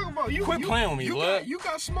are you blood. talking about? Quit playing with me, blood. You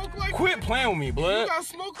got smoke like Quit that? playing with me, You blood. got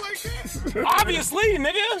smoke like that? Obviously,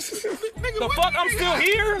 nigga. Nigga, The what fuck? you I'm mean, still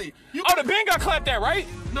here? obviously? You Oh, the band got clapped at, right?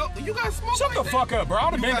 No, you got smoke Shut like the that? fuck up, bro.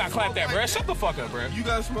 All the You band got got clapped smoke at, bro. like Shut the fuck up, bro. You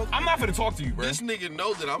got smoke. I'm not finna talk to you, bro. This nigga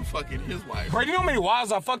know that I'm fucking his wife. Bro, you know how many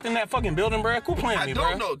wives I fucked in that fucking building, bro? Quit playing with I me,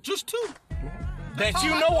 don't bro. know, just 2. That That's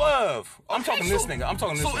you all I know know. of. I'm Okay, talking this nigga. I'm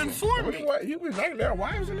talking this So nigga. inform me. What? You was like there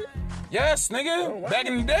wives in it? Yes, nigga. wow. Back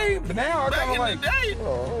in the day, but now I Back kind in of like the day,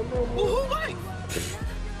 Oh, no. well, who wife?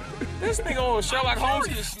 this nigga old Sherlock Holmes.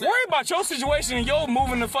 curious, nigga. Worry about your situation and yo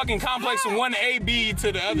moving the fucking complex from one A B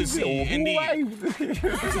to the other C and D.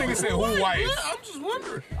 This nigga said who wife. Yeah, I'm just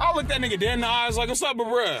wondering. I looked that nigga dead in the eyes like, what's up,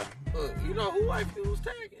 bruh? You know who wife he was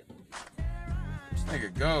tagging? This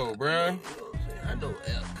nigga go, bruh. You know what I'm saying? I know.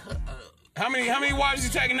 How many wives you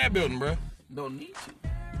tagging that building, bruh? Don't need to.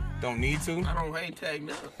 Don't need to. I ain't tagged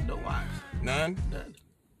none. No wives. None.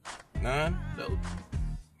 None. No.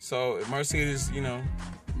 So if Mercedes, you know,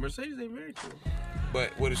 Mercedes ain't married to him. but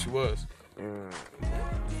what if she was?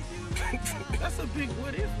 That's a big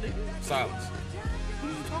what if, nigga. Silence.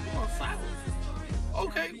 What are you talking about? Silence.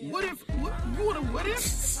 Okay, what if? You want to what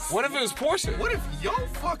if? What if it was Portia? What if your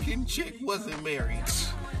fucking chick wasn't married?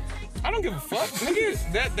 I don't give a fuck,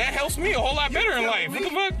 nigga. That helps me a whole lot better in life. What the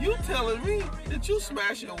fuck? You telling me that you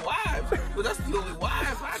smash your wives, but that's the only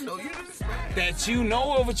wives I know you didn't smash. That you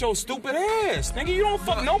know of with your stupid ass, nigga. You don't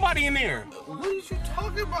fuck nobody in there. What are you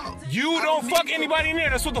talking about? You I don't fuck need anybody in there.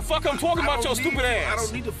 That's what the fuck I'm talking about. Your stupid I ass.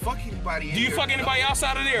 don't need to fuck anybody in Do you here, fuck anybody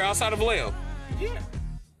outside of there? Outside of Vallejo? Yeah.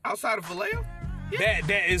 Outside of Vallejo? Yeah.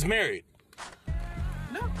 That is married.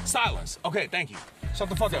 No. Silence. Okay, thank you. Shut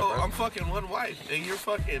the fuck up, So bro. I'm fucking one wife, and you're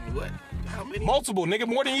fucking what? How many? Multiple, nigga.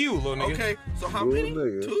 More than you, little nigga. Okay, so how many?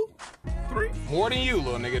 nigga. 2? 3? More than you,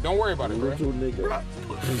 little nigga. Don't worry about it, bro.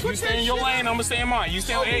 Bruh, You stay in your lane, I'ma stay in mine. You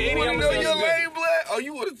stay in You any, wanna I'ma know stay in your yours. lane, blood? Oh,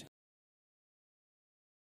 you wanna...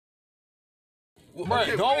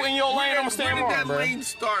 Bruh, go in your lane, I'ma stay in When mine, did that bro. lane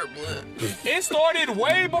start, blood? It started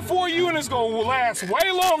way before you, and it's gonna last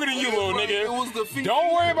way longer than you, little It nigga. was the feet.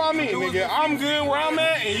 Don't worry about me, It was nigga. the I'm feet. good where I'm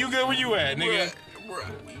at, and you good where you at, nigga. Bruh,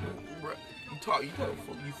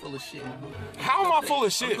 you full of shit. How am I full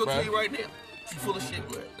of shit, I'm gonna tell bro? you right now. You full of shit,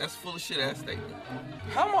 blood. That's full of shit ass statement.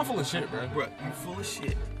 How am I full of shit, bro? Bruh, you full of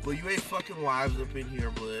shit. But you ain't fucking wives up in here,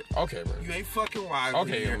 blood. Okay, bro. You ain't fucking wives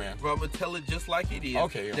Okay, in here. yeah, man. Bro, I'm gonna tell it just like it is.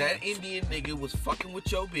 Okay, yeah, that man. Indian nigga was fucking with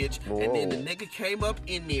your bitch, and then the nigga came up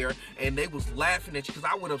in there, and they was laughing at you, because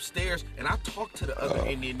I went upstairs, and I talked to the other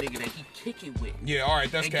Indian nigga that he kick it with. Yeah, all right,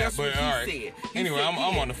 that's And cap, guess but what he all right. said? He Anyway, said, I'm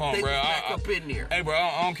yeah, on the phone, they bro. was back up in there. Hey, bro,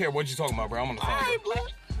 I don't care what you talking about, bro. I'm on the phone. All Bro. right,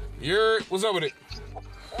 blood. You're, what's up with it?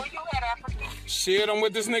 Where you at, Africa? Shit, I'm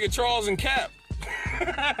with this nigga Charles and Cap.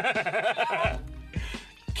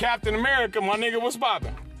 Captain America, my nigga, what's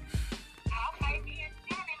poppin'? Okay, me and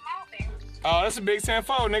Jen in Mountain. Oh, that's a big 10-4,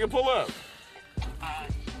 nigga, pull up.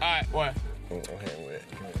 Alright, what?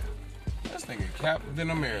 This nigga Captain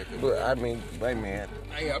America. But I mean, hey man,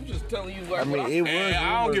 Hey, I'm just telling you like I mean, what it was. And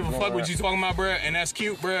I don't give a fuck what you talking about, bruh, and that's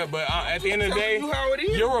cute, bruh, but at the end of the day, telling you how it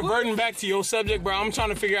is, you're bro. reverting back to your subject, bro. I'm trying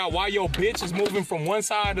to figure out why your bitch is moving from one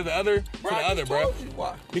side to the other to the I other, just bruh. told you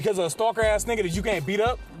why. Because of a stalker ass nigga that you can't beat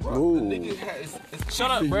up. Bro, Ooh. the nigga has, it's Shut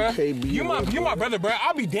up, You bruh. can't beat You him up, my brother, bruh.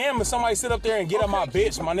 I'll be damned if somebody sit up there and get on my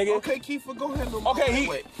bitch, my nigga. Okay, Kiefer, go ahead. Okay,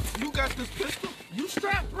 Wait, you got this pistol? You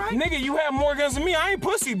strapped, right? Nigga, you have more guns than me. I ain't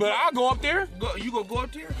pussy, but I'll go up there. You gonna go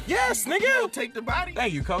up there? Yes, You gonna nigga. take the body?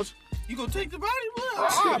 Thank you, coach. You gonna take the body, bro?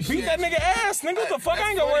 Ah, beat that nigga ass, nigga. What the fuck? I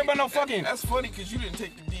ain't gonna worry about no fucking. That's funny because you didn't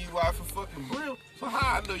take the DUI for fucking Brill. So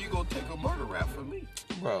how I know you gonna take a murder rap for me?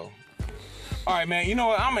 Bro. All right, man. You know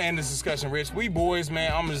what? I'm gonna end this discussion, Rich. We boys,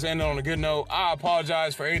 man. I'm just ending on a good note. I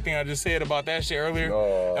apologize for everything I just said about that shit earlier,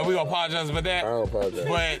 No. and we gonna apologize about that. I don't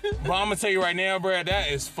apologize. But I'm gonna tell you right now, bro. That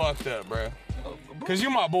is fucked up, bro. Cause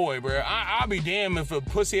you my boy, bro. I'll be damned if a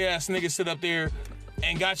pussy ass nigga sit up there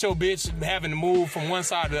and got your bitch having to move from one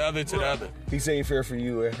side to the other to the other. He said he fair for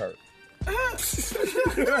you, it hurt.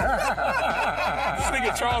 This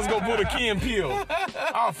nigga Charles gonna pull the Key and Peele.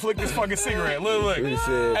 I'll flick this fucking cigarette. Look. He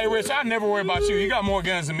said, Hey, Rich, I never worry about you. You got more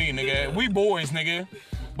guns than me, nigga. We boys, nigga.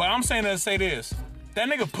 But I'm saying to say this. That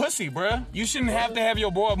nigga pussy, bruh. You shouldn't have to have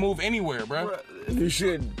your boy move anywhere, bruh. Bruh, you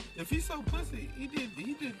shouldn't. if he's so pussy, he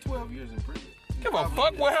did 12 years in prison. Give a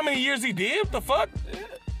fuck what how many years he did? What the fuck?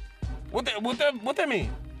 What that mean?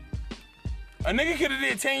 A nigga could have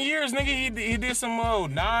did 10 years, nigga. He did some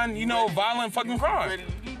violent fucking crime. Ready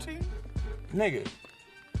to do 10? Nigga.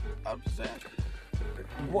 I'm just asking.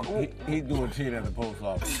 He's doing 10 at the post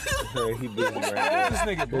office. He busy right now. This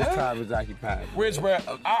nigga, His bruh. time is occupied. Rich,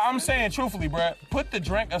 bruh, I'm saying truthfully, bruh, put the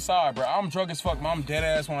drink aside, bruh. I'm drunk as fuck, man. I'm dead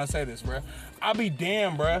ass when I say this, bruh. I'll be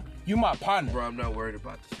damned, bruh. You my partner. Bro, I'm not worried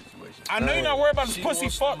about the situation. I know you're not worried about this She pussy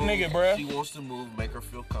wants to fuck move. nigga, bruh. She wants to move, make her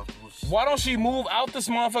feel comfortable. Why don't she move out this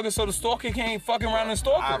motherfucker so the stalker can't fucking around and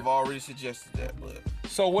stalk I've her? already suggested that, but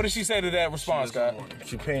So what did she say to that response, she guy? doesn't want it.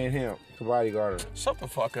 She paying him to bodyguard her. Shut the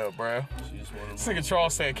fuck up, bruh. She just want This to nigga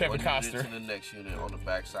Charles said Kevin One unit Costner. to the next unit on the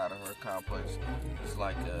back side of her complex. It's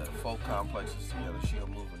like 4 complexes together. She'll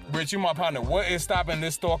move in there. Rich, you my partner. What is stopping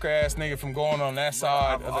this stalker ass nigga from going on that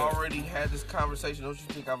side? I've of the- already had this conversation. Don't you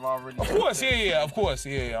think I've already? Of course, yeah, of course,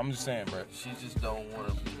 yeah. I'm just saying, bruh. She just don't want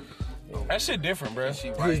to be. That shit different, bruh. She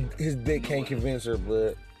right. His dick can't convince her,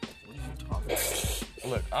 blood. What are you talking about?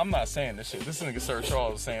 Look, I'm not saying this shit. This nigga Sir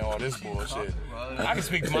Charles is saying all this bullshit. Bro? I can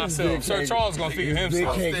speak to myself. Sir can't- Charles gonna speak to Dick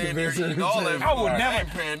himself. can't Stand there convince her. eating all that I would food. never. ain't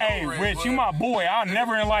paying no Hey, rent, Rich, bud. you my boy. I'll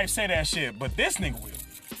never in life say that shit. But this nigga will.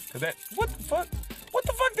 Cause that. What the fuck? What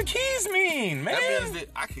the fuck the keys mean, man? That means that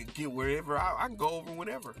I can get wherever I can go over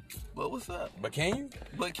whenever. But what's up? But can you?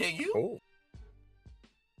 But can you? Oh.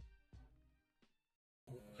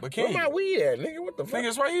 But Where can my you? weed at, nigga? What the fuck? Nigga,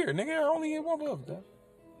 it's right here. Nigga, I only get one bluff. Dog.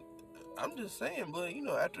 I'm just saying, but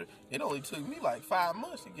after it only took me like 5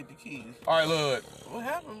 months to get the keys. All right, look. What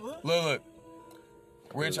happened, bud? Look.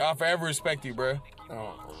 Rich, I forever respect you, bro.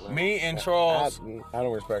 Oh, Me and Charles. I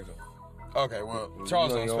don't respect him. Okay, well,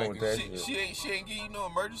 Charles You know don't you respect you. own that She ain't give you no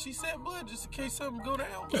emergency set, blood, just in case something go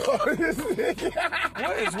down. What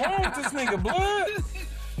is wrong with this nigga, blood?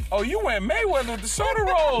 Oh, you went Mayweather with the soda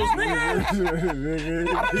rolls, nigga.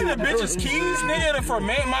 I don't need a bitch's keys, nigga, to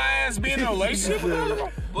ferment my ass being in a relationship with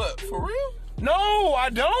her. But for real, No, I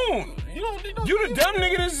don't. you don't need no. You the dumb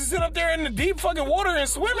nigga that just sit up there in the deep fucking water and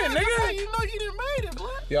swimming, That's how nigga. you know you didn't made it,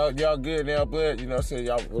 blood. Y'all good now, blood. You know what I'm saying?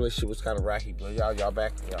 Y'all relationship was kind of rocky, blood. Y'all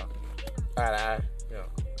back, y'all eye to eye,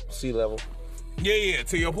 sea level. Yeah,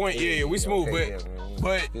 to your point, yeah, we smooth, Okay,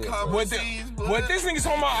 but what this nigga's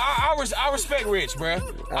talking about, I respect Rich, bruh.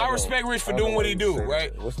 I respect Rich for doing what he do,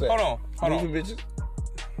 right? What's that? Hold on. Bitches.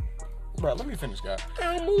 Bro, let me finish, guy.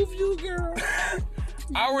 I'll move you, girl.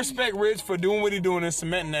 I respect Rich for doing what he doing and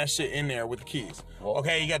cementing that shit in there with the keys. Well,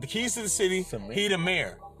 Okay, he got the keys to the city. Cement. He the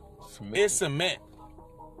mayor. It's cement.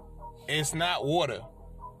 It's not water.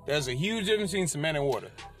 There's a huge difference between cement and water.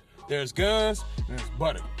 There's guns and there's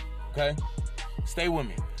butter. Okay? Stay with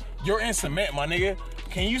me. You're in cement, my nigga.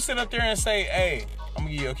 Can you sit up there and say, hey, I'm gonna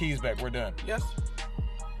give you your keys back. We're done. Yes,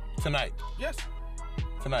 Tonight. yes,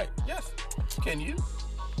 Tonight. yes. Can you?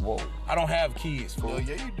 Whoa. I don't have keys, No, fool.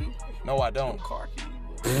 yeah, you do. No, I don't. Car keys.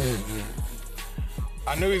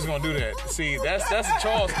 I knew he was gonna do that. See, that's a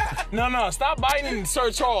Charles. No, stop biting Sir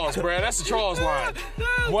Charles, bruh. That's the Charles line.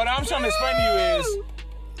 What I'm trying to explain to you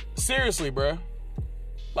is, seriously, bruh.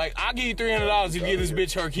 Like, I'll give you $300 if you give this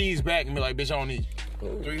bitch her keys back and be like, bitch, I don't need you.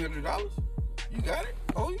 $300? You got it?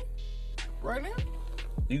 Oh, you? Right now?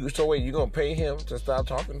 So wait, you gonna pay him to stop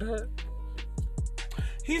talking to her?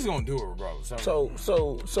 He's gonna do it regardless. So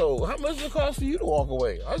how much does it cost for you to walk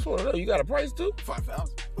away? I just want to know. You got a price too?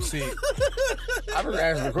 5,000. See, I'm just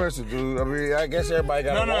asking the question, dude. I mean, I guess everybody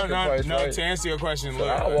got a walking price, no. right? To answer your question, So look,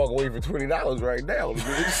 I'll walk away for $20 right now.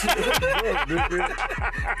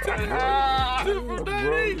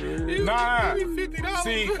 Nah.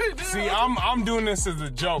 $50. See, I'm doing this as a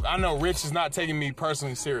joke. I know Rich is not taking me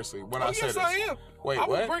personally seriously when I say Yes, this. I am. Wait, I would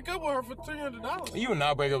what? break up with her for $300. You would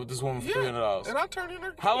not break up with this woman for $300. And I turned in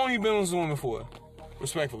her. How long you been with this woman for?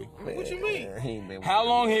 Respectfully. What you mean? He ain't been How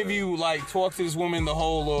long have you like talked to this woman, the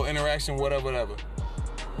whole little interaction, whatever?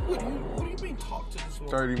 What do you mean talk to this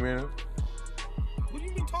woman? 30 minutes. What do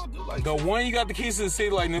you mean talk to? Like, The one you got the keys to the city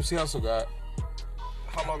like Nipsey Hussle got.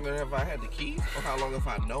 how long have I had the keys? Or how long have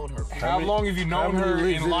I known her? How long have you known How her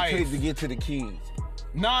many in licks did it life? take to get to the keys?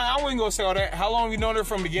 Nah, I wouldn't go say all that. How long have you known her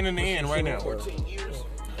from beginning to end right now? 14 years.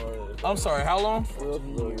 I'm sorry, how long?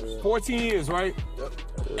 14 years, right?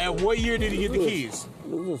 At what year did he get the keys?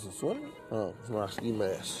 This is a sweater? Oh, it's my ski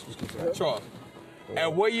mask. Charles.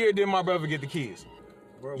 At what year did my brother get the keys?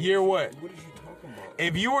 Year what? What are you talking about?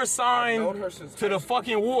 If you were signed known her since to the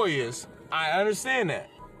fucking Warriors, I understand that.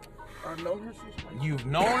 I've known her since. You've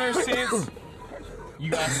known her since you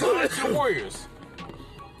got signed to the Warriors.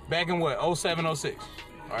 Back in what? 07, 06.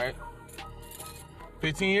 Alright?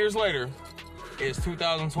 15 years later, it's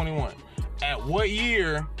 2021. At what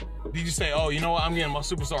year did you say, oh, you know what, I'm getting my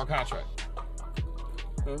superstar contract?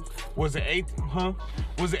 Was it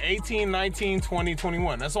 18, 19, 20,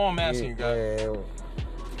 21? That's all I'm asking you guys.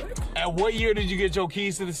 At what year did you get your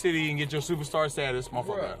keys to the city and get your superstar status? My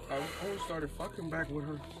fault. Bruh, I only started fucking back with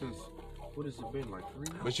her since, what has it been, like 3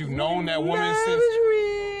 years? But you've known that woman since.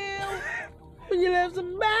 When you love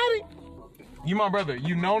somebody. You my brother.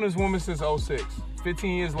 You've known this woman since 06.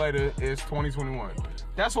 15 years later, it's 2021.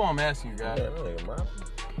 That's what I'm asking you guys. Yeah, that nigga mine.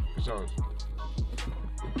 For sure.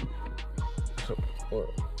 What?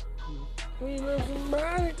 When you love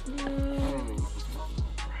somebody.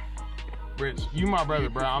 Rich, you my brother,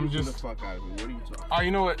 bro. I'm Get the just. fuck out of me. What are you talking? Oh,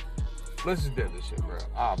 you know what? Let's just dead this shit, bro.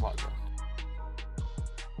 I apologize.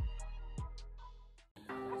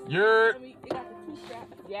 You're. It got the 2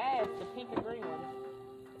 straps. Yes, the pink and green one.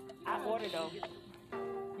 I ordered those.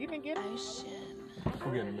 You didn't get it?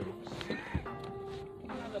 We'll get in the middle.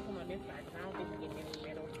 I'm gonna come on this side 'cause I don't think we get in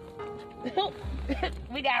the middle.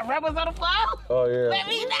 We got rubbers on the floor. Oh, yeah. Let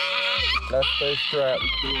me know. That's face strap.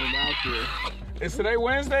 Threw him out there. Is today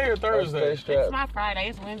Wednesday or That's Thursday? face It's strap. not Friday.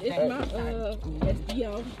 It's Wednesday.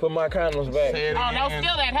 Put my condoms Say back. it Oh, don't again.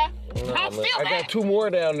 steal that, huh? Nah, Don't man. steal I that. got 2 more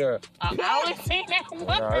down there. I only seen that one.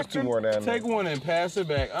 Nah, there's 2 more down there. Take one and pass it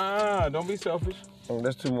back. Don't be selfish.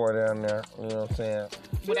 There's 2 more down there. You know what I'm saying?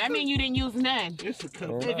 But that mean you didn't use none. It's a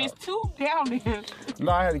cup. If it's 2 down there.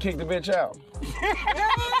 No, I had to kick the bitch out.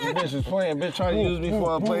 The bitch was playing. Bitch trying to use me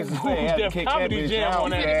for a place to stay. I had to Def kick that Comedy bitch Jam out. on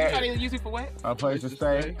that. You man. trying to use it for what? A place to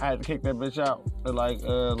stay. I had to kick that bitch out at like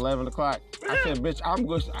 11 o'clock. I said, bitch, I'm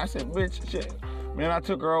good. I said, bitch, shit. Man, I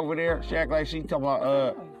took her over there. She act like she talking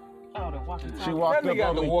about, Oh, the walking She walked That nigga up got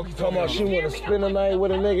on the me, walkie-talkie talking about on. she want to spend the night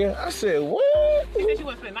with a nigga. I said, what? She said she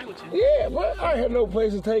want to spend the night with you. Yeah, but I had no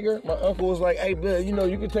place to take her. My uncle was like, hey, blood, you know,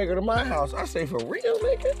 you can take her to my house. I say, for real,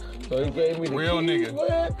 nigga? So he gave me the Real keys, nigga.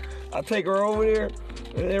 blood. I take her over there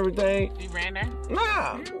and everything. You ran there?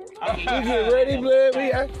 Nah. Okay. We get ready, blood.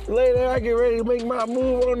 Later, I get ready to make my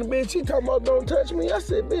move on the bitch. She talking about don't touch me. I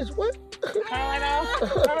said, bitch, what? I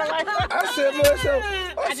said,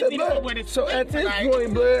 blood, so at this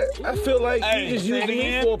point, blood, I feel like Hey, you just say it using me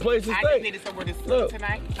again. for a place to I stay. just needed somewhere to sleep Look,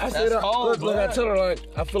 tonight. I said, That's cold, look, I blood. tell her, like,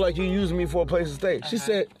 I feel like you using me for a place to stay. She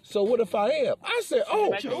said, so what if I am? I said,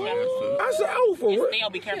 oh. I said, oh, for real? Stay,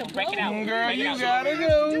 be careful. Break it out. Girl, Break it you out. gotta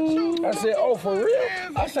go. I said, oh, for real?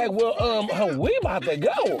 I said, well, we about to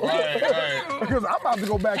go. Right. Because I'm about to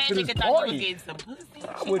go back to That this nigga thought you was party. getting some pussy. She's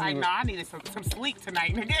wouldn't like, even- no, I needed some sleep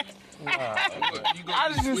tonight, nigga. I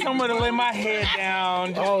just need somewhere to lay my head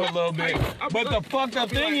down just a little bit. But the fucked up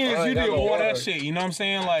thing is, I you ain't got did no all water. that shit. You know what I'm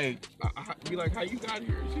saying? Like, I be like, how you got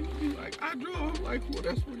here? She be like, I drove. I'm like, well,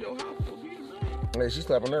 that's where your house will be tonight. Hey, she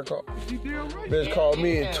slapping her car. You damn right. Bitch called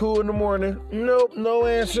me at 2 a.m. Nope, no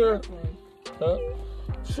answer. Huh?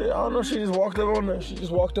 Shit, I don't know. She just walked up on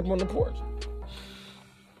the porch.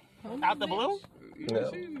 Out the blue? Yeah.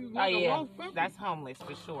 Oh, yeah. That's homeless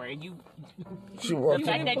for sure. And you, She the walked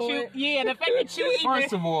fact up. that you, yeah, the fact that you even.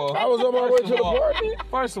 first of all, I was on my way to the party.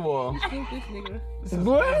 First of all, be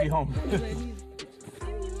What? home.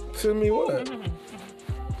 To me what?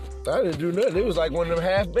 I didn't do nothing. It was like one of them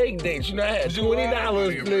half-baked dates. You know, I had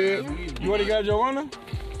 $20, blood. You already got your runner?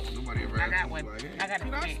 Nobody ever I asked got me, one. like, hey, I got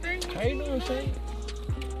can a I thing. stay? How you doing, Shannon?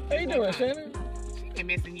 How you doing, Shannon? And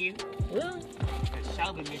missing you. Really?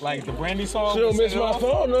 Shelby missing Like the Brandy song? She don't we miss set my off?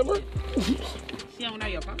 phone number. She don't know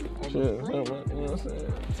your phone. Shit, you know what I'm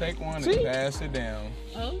saying? Take one See? and pass it down.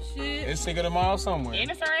 Oh shit. It's Cinco de Mayo somewhere. And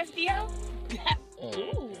it's her SDO?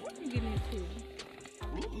 Ooh, what you getting into?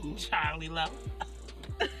 Charlie Lowe.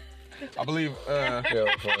 I believe Yeah,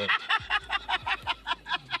 fine.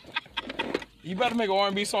 you better make an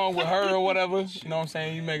R&B song with her or whatever. You know what I'm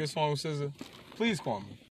saying? You make a song with SZA. Please call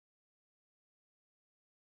me.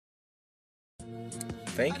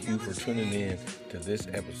 Thank you for tuning in to this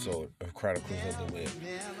episode of Chronicles of the Web.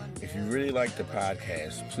 If you really like the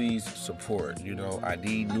podcast, please support. You know, I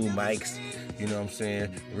need new mics. You know what I'm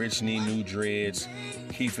saying? Rich need new dreads.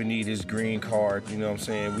 Kiefer need his green card. You know what I'm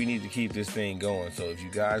saying? We need to keep this thing going. So if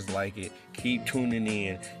you guys like it, keep tuning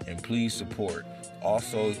in and please support.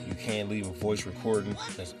 Also, you can leave a voice recording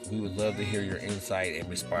because we would love to hear your insight and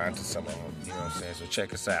respond to some of them. You know what I'm saying? So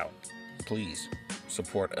check us out. Please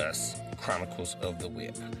support us, Chronicles of the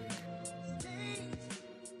Whip.